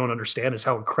Twitter, they don't understand is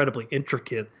how incredibly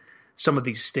intricate some of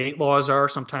these state laws are.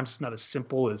 Sometimes it's not as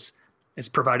simple as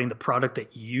providing the product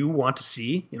that you want to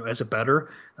see, as a bettor.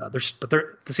 At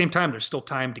the same time, there's still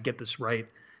time to get this right.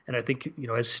 And I think,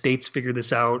 as states figure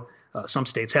this out, some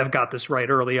states have got this right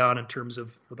early on in terms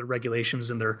of the regulations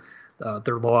and their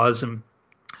laws, and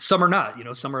some are not.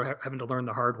 Some are having to learn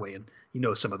the hard way, and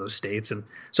some of those states. And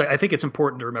so I think it's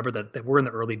important to remember that we're in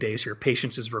the early days here.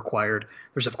 Patience is required.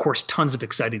 There's, of course, tons of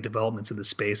exciting developments in this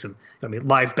space. And I mean,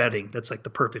 live betting, that's like the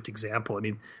perfect example. I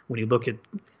mean, when you look at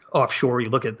offshore, you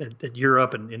look at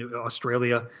Europe and in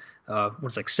Australia,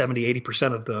 it's like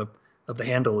 70-80% of the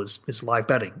handle is live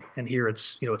betting. And here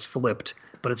it's flipped,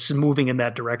 but it's moving in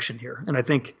that direction here. And I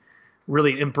think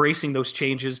really embracing those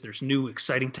changes, there's new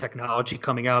exciting technology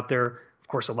coming out there. Of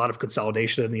course, a lot of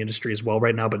consolidation in the industry as well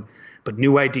right now, but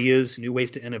new ideas, new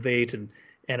ways to innovate. And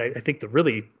I think the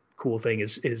really cool thing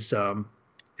is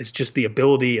just the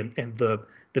ability and the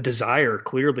desire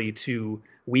clearly to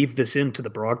weave this into the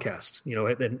broadcasts,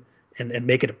 and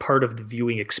make it a part of the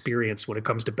viewing experience when it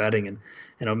comes to betting.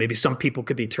 And maybe some people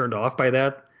could be turned off by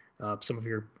that. Some of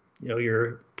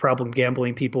your problem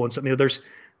gambling people, and some,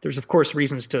 there's of course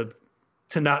reasons to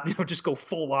not, just go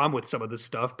full on with some of this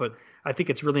stuff. But I think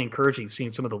it's really encouraging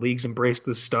seeing some of the leagues embrace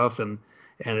this stuff. And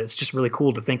it's just really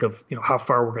cool to think of, how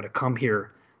far we're going to come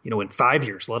here, in 5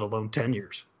 years, let alone 10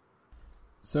 years.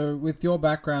 So with your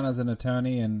background as an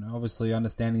attorney and obviously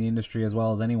understanding the industry as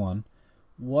well as anyone,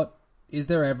 is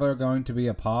there ever going to be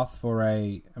a path for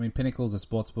Pinnacle's a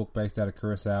sports book based out of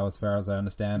Curacao, as far as I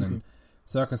understand, and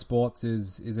Circa Sports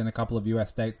is in a couple of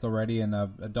US states already and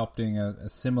adopting a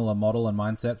similar model and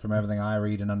mindset from everything I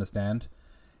read and understand.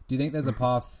 Do you think there's a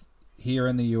path here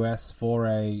in the US for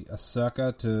a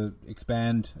circa to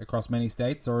expand across many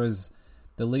states, or is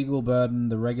the legal burden,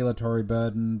 the regulatory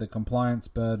burden, the compliance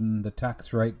burden, the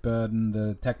tax rate burden,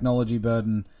 the technology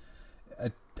burden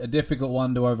a difficult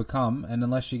one to overcome? And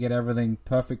unless you get everything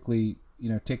perfectly,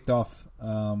 ticked off,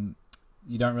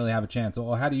 you don't really have a chance.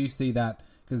 Or how do you see that?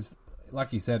 Because,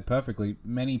 like you said perfectly,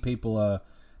 many people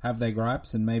have their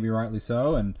gripes, and maybe rightly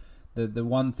so. And the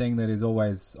one thing that is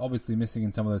always obviously missing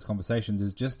in some of those conversations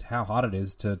is just how hard it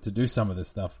is to do some of this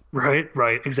stuff. Right,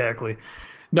 exactly.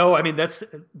 No, I mean that's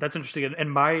interesting,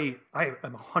 and I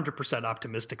am 100%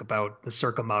 optimistic about the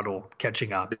Circa model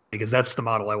catching on, because that's the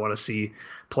model I want to see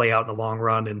play out in the long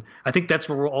run, and I think that's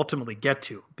where we'll ultimately get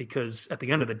to. Because at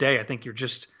the end of the day, I think you're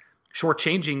just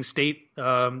shortchanging state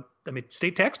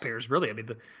taxpayers, really. I mean,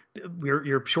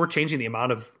 you're shortchanging the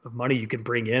amount of money you can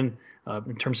bring in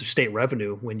terms of state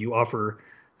revenue when you offer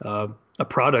a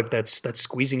product that's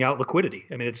squeezing out liquidity.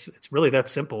 I mean, it's really that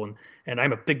simple. And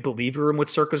I'm a big believer in what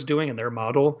Circa's doing and their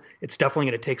model. It's definitely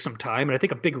going to take some time. And I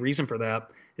think a big reason for that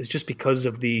is just because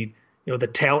of the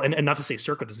talent, and not to say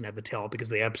Circa doesn't have the talent, because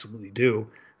they absolutely do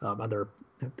on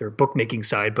their bookmaking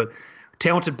side, but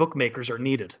talented bookmakers are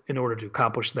needed in order to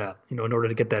accomplish that, in order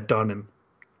to get that done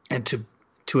and to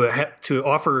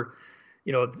offer,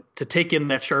 to take in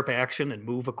that sharp action and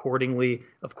move accordingly,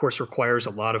 of course, requires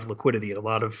a lot of liquidity and a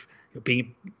lot of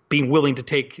being willing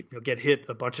to get hit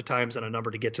a bunch of times on a number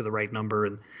to get to the right number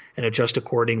and adjust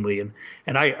accordingly.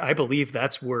 And I believe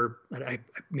that's where,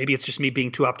 maybe it's just me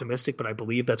being too optimistic, but I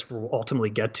believe that's where we'll ultimately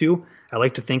get to. I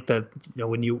like to think that,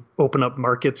 when you open up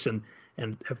markets and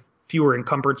have fewer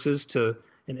encumbrances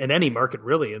in any market,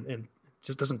 really, and it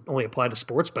just doesn't only apply to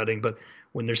sports betting, but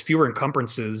when there's fewer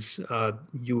encumbrances,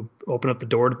 you open up the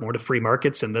door more to free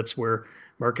markets, and that's where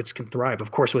markets can thrive. Of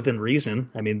course, within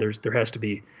reason. I mean, there has to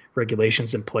be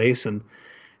regulations in place, and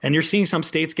you're seeing some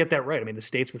states get that right. I mean, the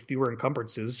states with fewer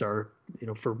encumbrances are,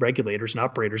 for regulators and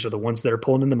operators, are the ones that are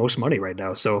pulling in the most money right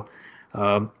now. So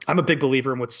I'm a big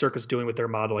believer in what Circa's doing with their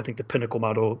model. I think the Pinnacle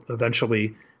model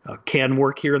eventually can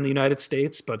work here in the United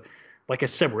States, but like I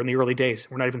said, we're in the early days.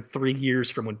 We're not even 3 years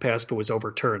from when PASPA was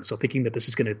overturned. So thinking that this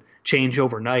is going to change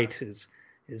overnight is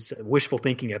wishful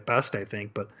thinking at best, I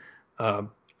think. But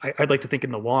I'd like to think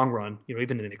in the long run,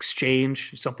 even in an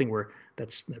exchange, something where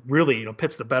that really,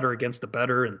 pits the better against the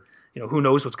better. And, who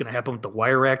knows what's going to happen with the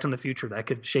Wire Act in the future. That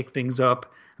could shake things up.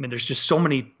 I mean, there's just so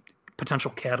many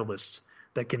potential catalysts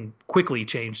that can quickly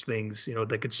change things,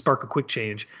 that could spark a quick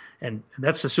change. And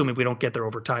that's assuming we don't get there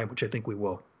over time, which I think we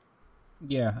will.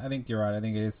 Yeah, I think you're right. I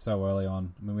think it is so early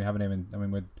on. I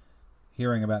mean, we're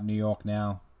hearing about New York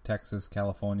now, Texas,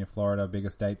 California, Florida,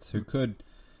 bigger states who could,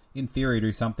 in theory,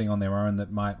 do something on their own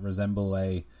that might resemble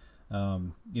a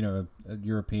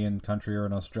European country or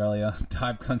an Australia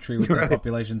type country with the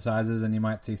population sizes, and you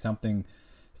might see something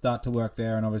start to work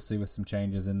there. And obviously with some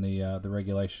changes in the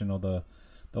regulation or the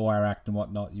Wire Act and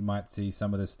whatnot, you might see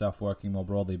some of this stuff working more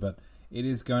broadly. But it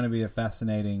is going to be a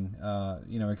fascinating,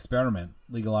 experiment,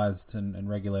 legalized and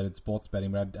regulated sports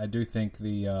betting. But I do think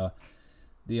the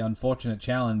unfortunate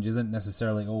challenge isn't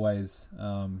necessarily always,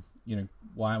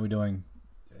 why aren't we doing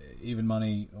even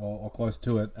money or close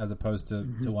to it as opposed to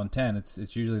 110?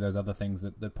 It's usually those other things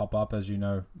that pop up, as you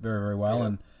know very, very well. Yeah.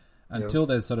 And until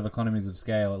there's sort of economies of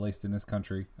scale, at least in this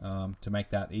country, to make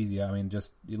that easier. I mean,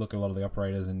 just you look at a lot of the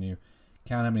operators and you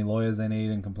count how many lawyers they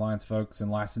need and compliance folks and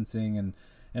licensing and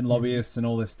lobbyists and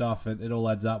all this stuff, it all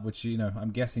adds up, which,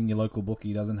 I'm guessing your local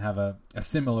bookie doesn't have a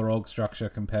similar org structure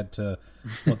compared to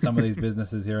what some of these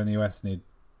businesses here in the US need.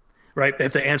 Right. They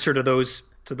have to answer to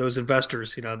those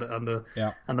investors, on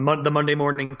the Monday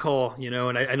morning call,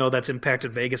 and I know that's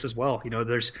impacted Vegas as well.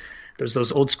 There's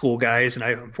those old school guys, and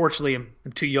I unfortunately am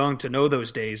too young to know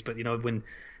those days, but when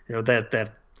that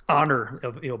honor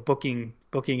of booking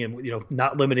and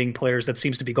not limiting players, that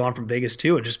seems to be gone from Vegas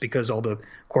too, and just because all the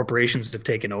corporations have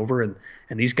taken over, and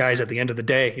these guys at the end of the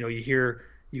day, you hear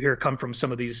it come from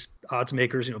some of these odds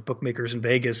makers, bookmakers in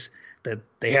Vegas, that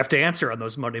they have to answer on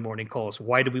those Monday morning calls.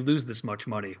 Why did we lose this much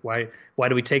money? Why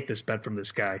do we take this bet from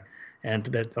this guy? And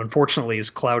that unfortunately is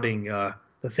clouding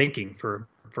the thinking for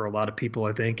a lot of people,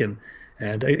 I think, and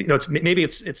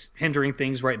it's hindering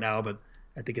things right now, but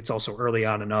I think it's also early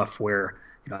on enough where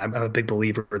I'm a big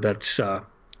believer that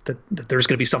there's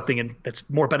going to be something that's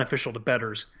more beneficial to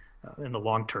bettors in the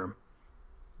long term.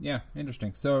 Yeah,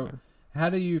 interesting. So how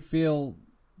do you feel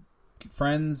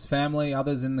friends, family,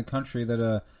 others in the country that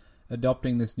are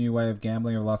adopting this new way of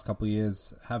gambling over the last couple of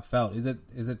years have felt? Is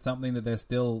it something that they're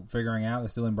still figuring out, they're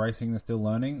still embracing, they're still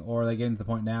learning, or are they getting to the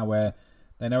point now where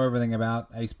they know everything about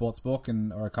a sports book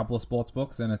or a couple of sports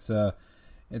books, and it's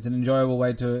it's an enjoyable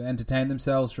way to entertain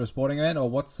themselves for a sporting event, or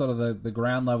what's sort of the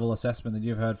ground level assessment that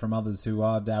you've heard from others who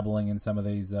are dabbling in some of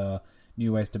these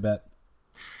new ways to bet?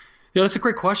 Yeah, that's a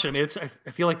great question. I mean,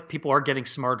 I feel like people are getting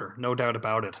smarter, no doubt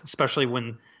about it, especially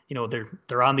when,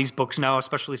 they're on these books now,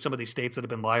 especially some of these states that have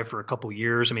been live for a couple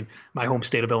years. I mean, my home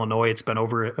state of Illinois, it's been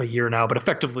over a year now, but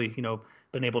effectively,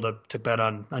 been able to bet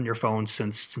on your phone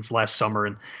since last summer.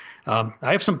 And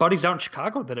I have some buddies out in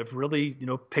Chicago that have really,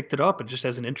 picked it up and just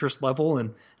as an interest level.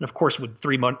 And of course, with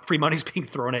free money's being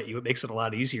thrown at you, it makes it a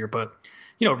lot easier. But,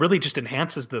 it really just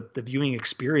enhances the viewing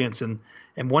experience. And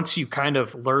once you kind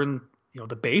of learn,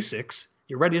 the basics,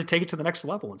 you're ready to take it to the next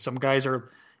level. And some guys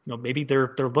are, maybe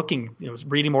they're looking,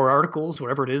 reading more articles,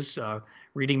 whatever it is,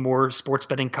 reading more sports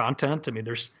betting content. I mean,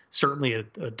 there's certainly a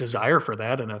desire for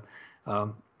that, and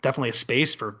definitely a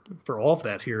space for all of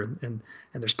that here. And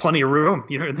there's plenty of room,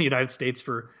 in the United States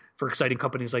for exciting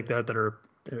companies like that are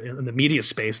in the media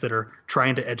space that are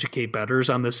trying to educate bettors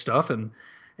on this stuff. And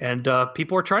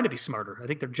people are trying to be smarter. I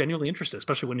think they're genuinely interested,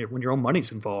 especially when your own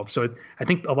money's involved. So I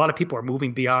think a lot of people are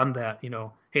moving beyond that.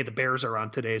 Hey, the Bears are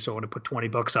on today, so I want to put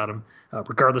 $20 on them,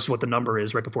 regardless of what the number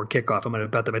is right before kickoff. I'm going to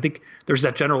bet them. I think there's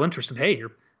that general interest in, hey,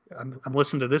 I'm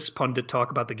listening to this pundit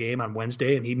talk about the game on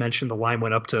Wednesday, and he mentioned the line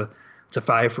went up to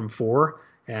 5 from 4,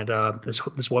 and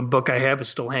this one book I have is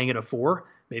still hanging at 4.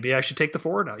 Maybe I should take the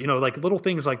 4 now. Like little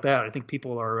things like that. I think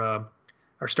people are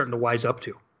starting to wise up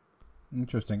to.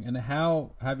 Interesting. And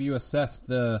how have you assessed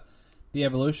the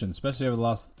evolution, especially over the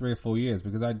last 3 or 4 years?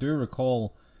 Because I do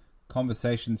recall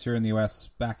conversations here in the US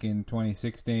back in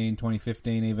 2016,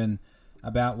 2015 even,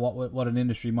 about what an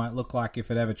industry might look like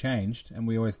if it ever changed. And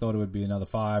we always thought it would be another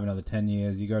 5, another 10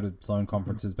 years. You go to Sloan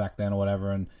conferences back then or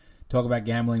whatever and talk about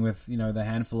gambling with, the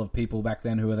handful of people back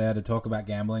then who were there to talk about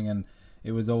gambling. And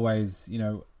it was always,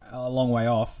 a long way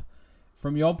off.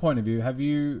 From your point of view, have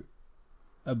you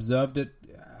observed it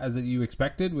as you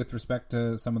expected with respect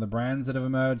to some of the brands that have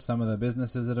emerged, some of the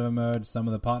businesses that have emerged, some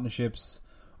of the partnerships,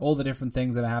 all the different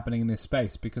things that are happening in this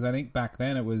space? Because I think back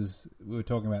then we were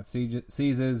talking about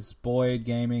Caesars, Boyd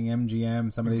Gaming,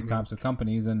 MGM, some of these types of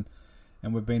companies, and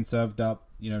we've been served up,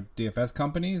 DFS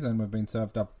companies, and we've been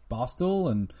served up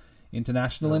Barstool and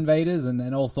international invaders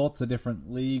and all sorts of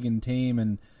different league and team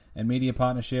and media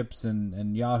partnerships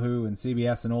and Yahoo and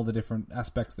CBS and all the different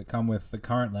aspects that come with the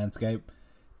current landscape.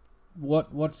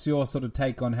 What's your sort of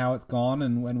take on how it's gone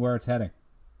and where it's heading?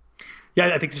 Yeah,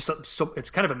 I think so it's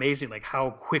kind of amazing, like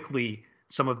how quickly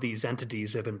some of these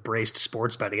entities have embraced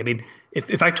sports betting. I mean,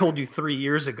 if I told you 3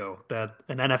 years ago that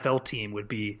an NFL team would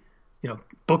be,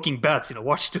 booking bets,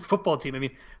 Washington football team, I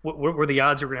mean, what were the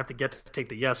odds you're going to have to get to take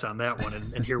the yes on that one?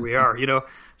 And here we are,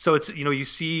 So it's, you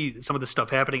see some of this stuff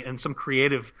happening and some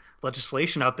creative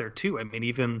legislation out there too. I mean,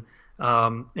 even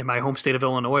in my home state of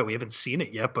Illinois, we haven't seen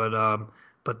it yet,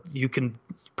 but you can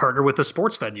partner with a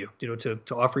sports venue, to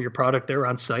offer your product there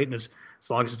on site. And as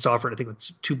long as it's offered, I think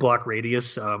it's 2-block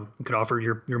radius, you could offer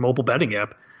your mobile betting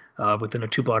app within a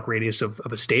 2-block radius of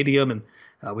a stadium. And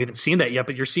we haven't seen that yet,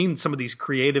 but you're seeing some of these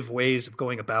creative ways of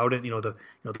going about it.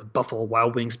 The Buffalo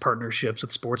Wild Wings partnerships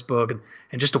with Sportsbook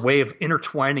and just a way of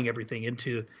intertwining everything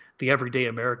into the everyday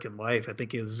American life, I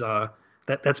think is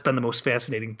that's been the most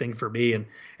fascinating thing for me.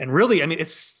 And really, I mean,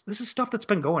 this is stuff that's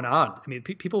been going on. I mean,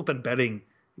 people have been betting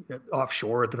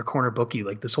offshore at the corner bookie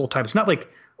like this whole time. It's not like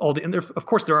of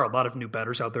course there are a lot of new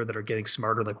bettors out there that are getting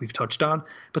smarter, like we've touched on,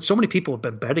 but so many people have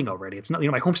been betting already. It's not,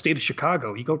 my home state of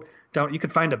Chicago, you go down, you can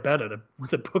find a bet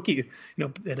with a bookie,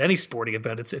 at any sporting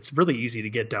event. It's really easy to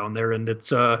get down there, and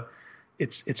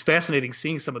it's fascinating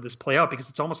seeing some of this play out, because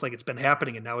it's almost like it's been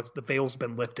happening and now the veil's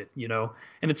been lifted,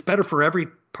 and it's better for every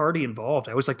party involved.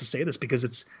 I always like to say this because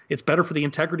it's better for the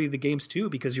integrity of the games too,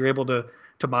 because you're able to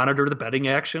monitor the betting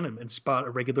action and spot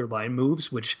irregular line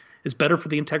moves, which is better for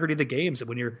the integrity of the games. And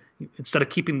when you're, instead of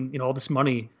keeping, all this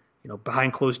money,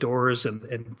 behind closed doors and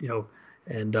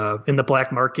in the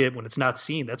black market when it's not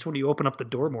seen, that's when you open up the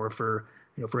door more for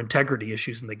integrity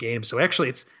issues in the game. So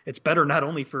actually it's better not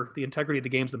only for the integrity of the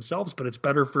games themselves, but it's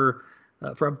better for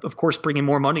of course bringing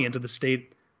more money into the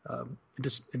state,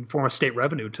 just in form of state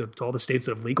revenue to all the states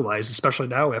that have legalized, especially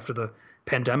now after the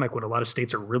pandemic, when a lot of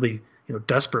states are really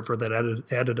desperate for that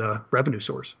added revenue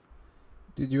source.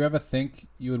 Did you ever think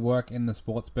you would work in the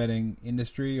sports betting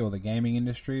industry or the gaming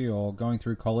industry, or going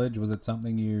through college? Was it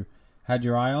something you had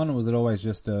your eye on, or was it always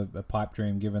just a pipe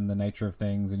dream given the nature of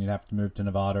things, and you'd have to move to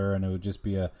Nevada and it would just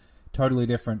be a totally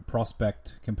different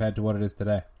prospect compared to what it is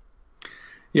today?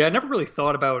 Yeah, I never really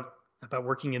thought about about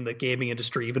working in the gaming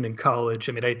industry, even in college.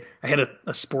 I mean, I had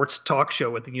a sports talk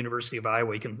show at the University of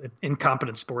Iowa.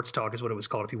 Incompetent Sports Talk is what it was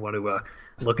called if you want to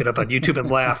look it up on YouTube and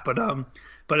laugh. But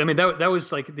I mean, that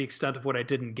was like the extent of what I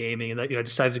did in gaming. And that, I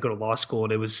decided to go to law school,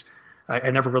 and it was, I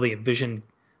never really envisioned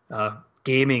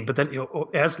gaming. But then,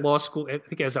 as law school, I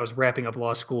think as I was wrapping up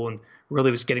law school and really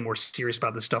was getting more serious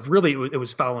about this stuff, really it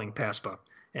was following PASPA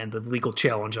and the legal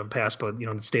challenge on PASPA,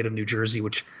 in the state of New Jersey,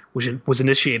 which was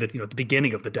initiated, at the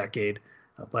beginning of the decade,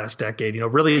 last decade,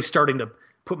 really starting to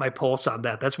put my pulse on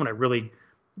that. That's when I really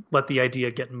let the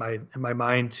idea get in my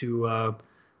mind to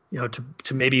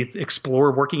maybe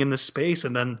explore working in this space.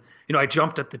 And then, I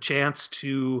jumped at the chance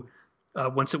to,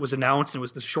 once it was announced, and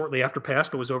it was shortly after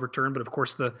PASPA was overturned, but of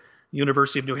course the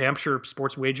University of New Hampshire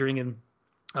Sports Wagering and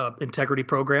Integrity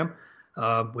Program,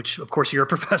 which of course you're a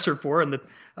professor for, and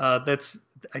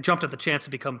I jumped at the chance to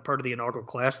become part of the inaugural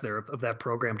class there of that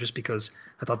program, just because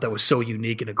I thought that was so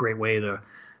unique and a great way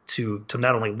to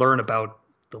not only learn about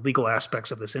the legal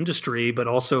aspects of this industry, but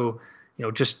also,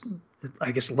 just,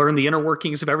 I guess, learn the inner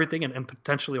workings of everything and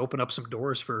potentially open up some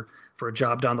doors for a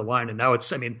job down the line. And now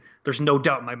there's no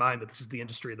doubt in my mind that this is the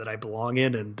industry that I belong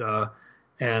in, and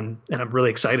I'm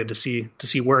really excited to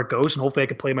see where it goes, and hopefully I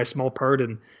can play my small part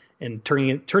in turning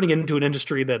it into an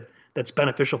industry that's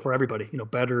beneficial for everybody,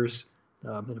 bettors,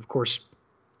 and of course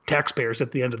taxpayers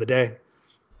at the end of the day.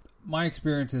 My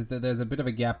experience is that there's a bit of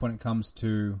a gap when it comes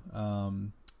to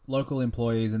local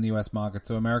employees in the US market,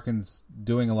 so Americans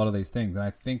doing a lot of these things. And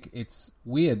I think it's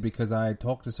weird because I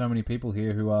talk to so many people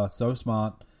here who are so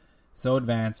smart, so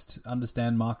advanced,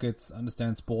 understand markets,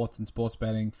 understand sports and sports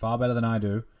betting far better than I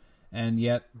do, and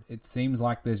yet it seems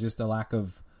like there's just a lack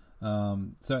of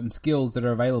certain skills that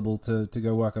are available to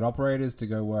go work at operators, to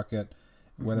go work at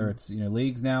whether it's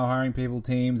leagues now hiring people,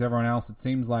 teams, everyone else. It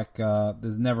seems like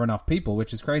there's never enough people,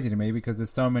 which is crazy to me because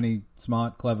there's so many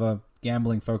smart, clever,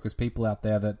 gambling focused people out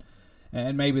there that,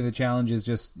 and maybe the challenge is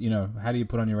just how do you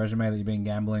put on your resume that you've been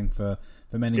gambling for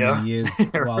many years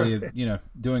while you're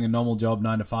doing a normal job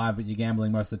 9 to 5, but you're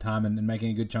gambling most of the time and making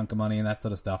a good chunk of money and that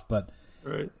sort of stuff. But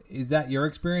right. Is that your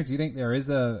experience? Do you think there is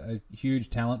a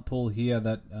huge talent pool here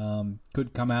that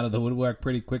could come out of the woodwork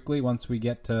pretty quickly once we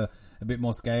get to a bit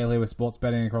more scale here with sports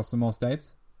betting across some more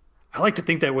states? I like to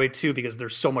think that way too, because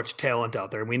there's so much talent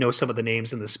out there, and we know some of the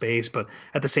names in the space. But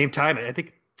at the same time, I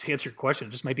think, to answer your question,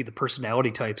 it just might be the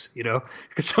personality types,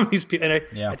 because some of these people, and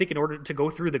I think in order to go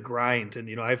through the grind, and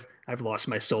I've lost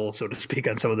my soul, so to speak,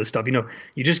 on some of this stuff.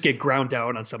 You just get ground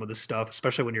down on some of this stuff,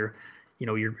 especially when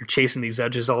you're chasing these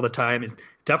edges all the time. It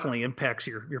definitely impacts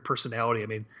your personality. I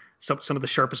mean, some of the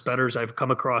sharpest bettors I've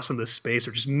come across in this space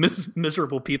are just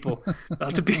miserable people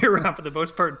to be around for the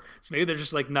most part. So maybe they're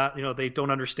just like not, they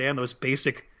don't understand those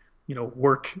basic,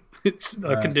 work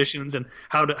conditions and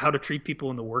how to treat people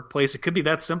in the workplace. It could be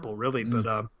that simple, really.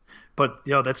 But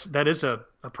that is a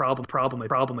problem.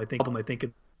 I think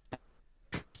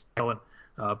talent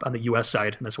on the U.S.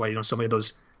 side, and that's why so many of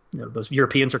those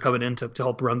Europeans are coming in to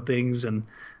help run things, and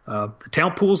the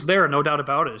talent pool's there, no doubt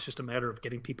about it. It's just a matter of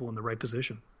getting people in the right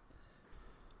position.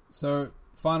 So,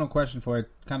 final question for you,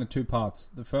 kind of two parts.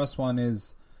 The first one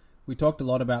is, we talked a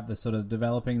lot about the sort of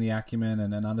developing the acumen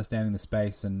and understanding the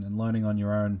space and learning on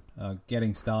your own,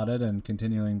 getting started and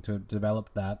continuing to develop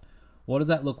that. What does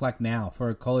that look like now for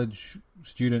a college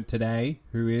student today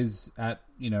who is at,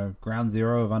 ground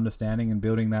zero of understanding and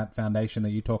building that foundation that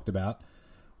you talked about?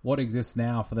 What exists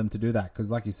now for them to do that? Because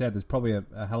like you said, there's probably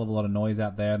a hell of a lot of noise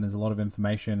out there, and there's a lot of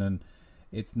information, and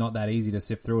it's not that easy to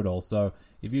sift through it all. So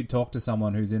if you talk to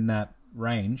someone who's in that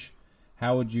range,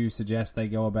 how would you suggest they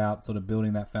go about sort of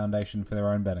building that foundation for their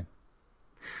own betting?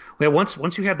 Well, once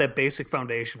you have that basic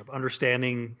foundation of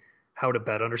understanding how to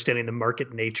bet, understanding the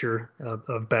market nature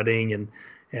of betting,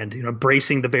 and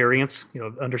embracing the variance,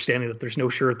 understanding that there's no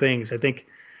sure things, I think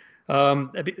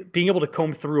being able to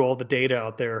comb through all the data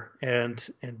out there and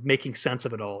making sense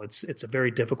of it all, it's a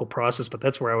very difficult process, but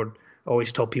that's where I would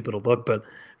always tell people to look. But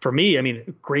for me, I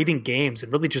mean, grading games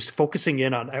and really just focusing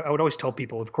in on, I would always tell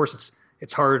people, of course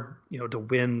it's hard, to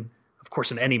win, of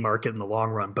course, in any market in the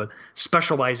long run, but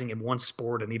specializing in one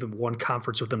sport and even one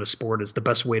conference within a sport is the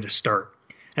best way to start.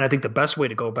 And I think the best way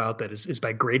to go about that is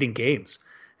by grading games.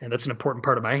 And that's an important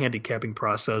part of my handicapping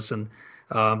process. And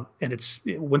it's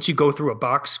once you go through a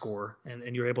box score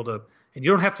and you're able to, and you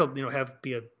don't have to,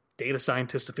 be a data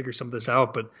scientist to figure some of this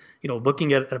out, but,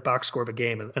 looking at a box score of a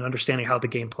game and understanding how the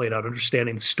game played out,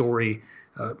 understanding the story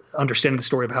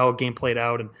of how a game played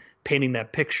out and painting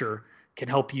that picture can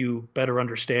help you better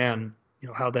understand,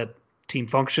 how that team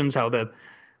functions, how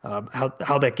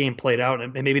that game played out,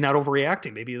 and maybe not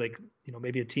overreacting, maybe like,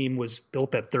 maybe a team was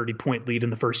built that 30-point lead in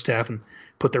the first half and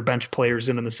put their bench players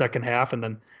in the second half, and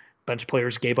then bench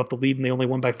players gave up the lead and they only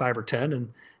won by 5 or 10,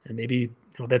 and maybe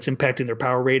that's impacting their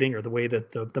power rating or the way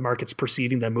that the market's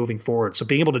perceiving them moving forward. So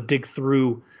being able to dig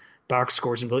through box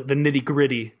scores and the nitty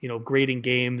gritty, grading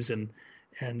games and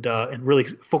really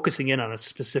focusing in on a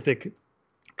specific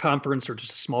conference or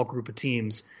just a small group of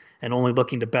teams and only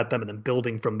looking to bet them and then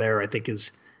building from there, I think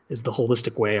is the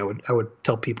holistic way I would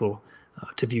tell people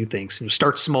to view things.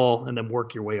 Start small and then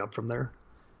work your way up from there.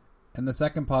 And the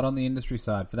second part on the industry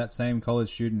side, for that same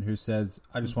college student who says,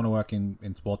 I just want to work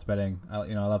in sports betting. I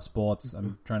love sports. Mm-hmm.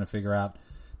 I'm trying to figure out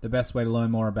the best way to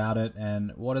learn more about it.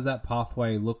 And what does that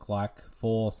pathway look like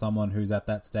for someone who's at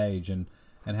that stage? And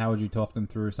how would you talk them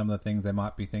through some of the things they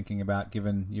might be thinking about,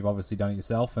 given you've obviously done it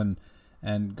yourself and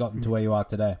gotten to where you are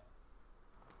today?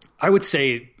 I would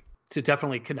say to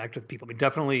definitely connect with people. I mean,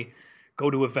 definitely go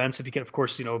to events if you can, of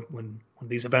course, when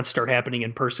these events start happening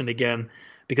in person again,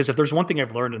 because if there's one thing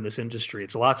I've learned in this industry,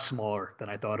 it's a lot smaller than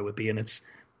I thought it would be.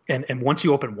 And once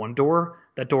you open one door,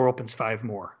 that door opens 5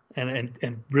 more.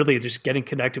 And really just getting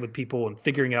connected with people and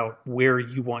figuring out where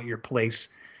you want your place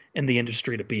in the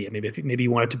industry to be. I mean, maybe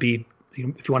you want it to be, if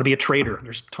you want to be a trader,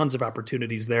 there's tons of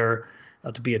opportunities there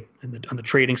to be on the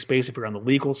trading space. If you're on the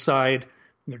legal side,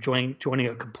 joining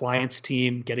a compliance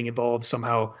team, getting involved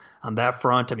somehow on that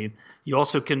front. I mean,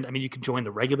 you can join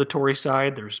the regulatory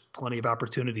side. There's plenty of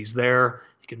opportunities there.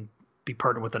 You can be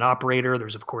partnered with an operator.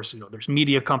 There's, of course, there's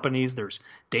media companies, there's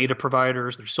data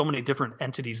providers. There's so many different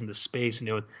entities in this space,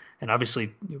 and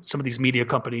obviously some of these media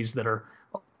companies that are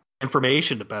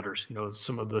information to bettors,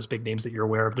 some of those big names that you're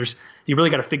aware of. You really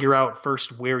got to figure out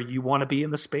first where you want to be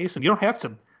in the space, and you don't have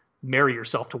to marry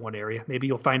yourself to one area. Maybe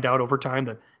you'll find out over time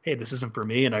that, hey, this isn't for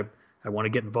me, and I want to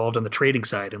get involved on the trading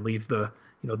side and leave the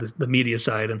media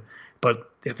side. But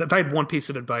if I had one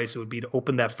piece of advice, it would be to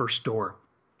open that first door,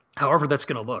 however that's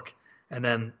going to look, and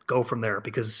then go from there,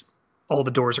 because all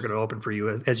the doors are going to open for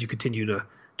you as you continue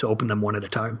to open them one at a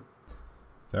time.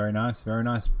 Very nice, very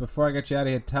nice. Before I get you out of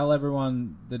here, tell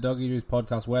everyone the Doggy Juice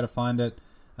podcast, where to find it,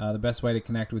 the best way to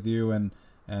connect with you, and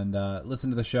listen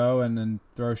to the show and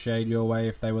throw shade your way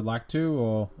if they would like to,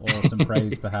 or some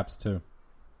praise perhaps too.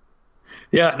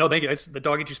 Yeah, no, thank you. It's the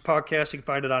Doggy Juice podcast. You can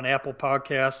find it on Apple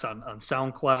Podcasts, on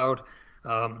SoundCloud.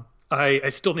 I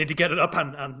still need to get it up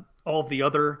on all of the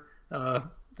other,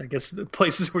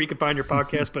 places where you can find your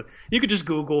podcast, but you could just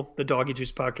Google the Doggy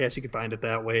Juice podcast. You can find it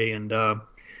that way.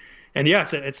 And yeah,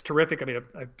 it's terrific. I mean,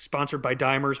 I'm sponsored by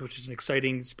Dimers, which is an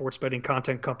exciting sports betting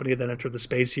content company that entered the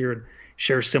space here and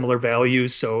shares similar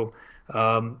values. So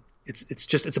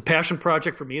it's a passion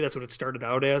project for me. That's what it started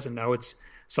out as, and now it's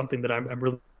something that I'm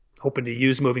really hoping to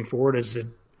use moving forward as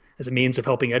a means of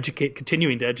helping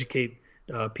continuing to educate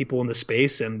people in the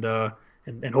space, and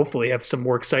hopefully have some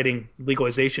more exciting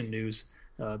legalization news,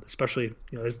 especially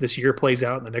as this year plays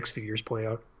out and the next few years play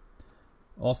out.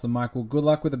 Awesome, Mike. Well, good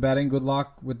luck with the betting. Good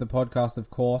luck with the podcast, of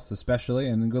course, especially,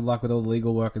 and good luck with all the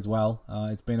legal work as well.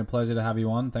 It's been a pleasure to have you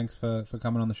on. Thanks for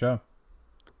coming on the show.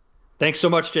 Thanks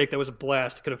so much, Jake. That was a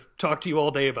blast. I could have talked to you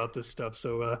all day about this stuff,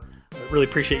 so I really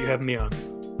appreciate you having me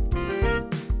on.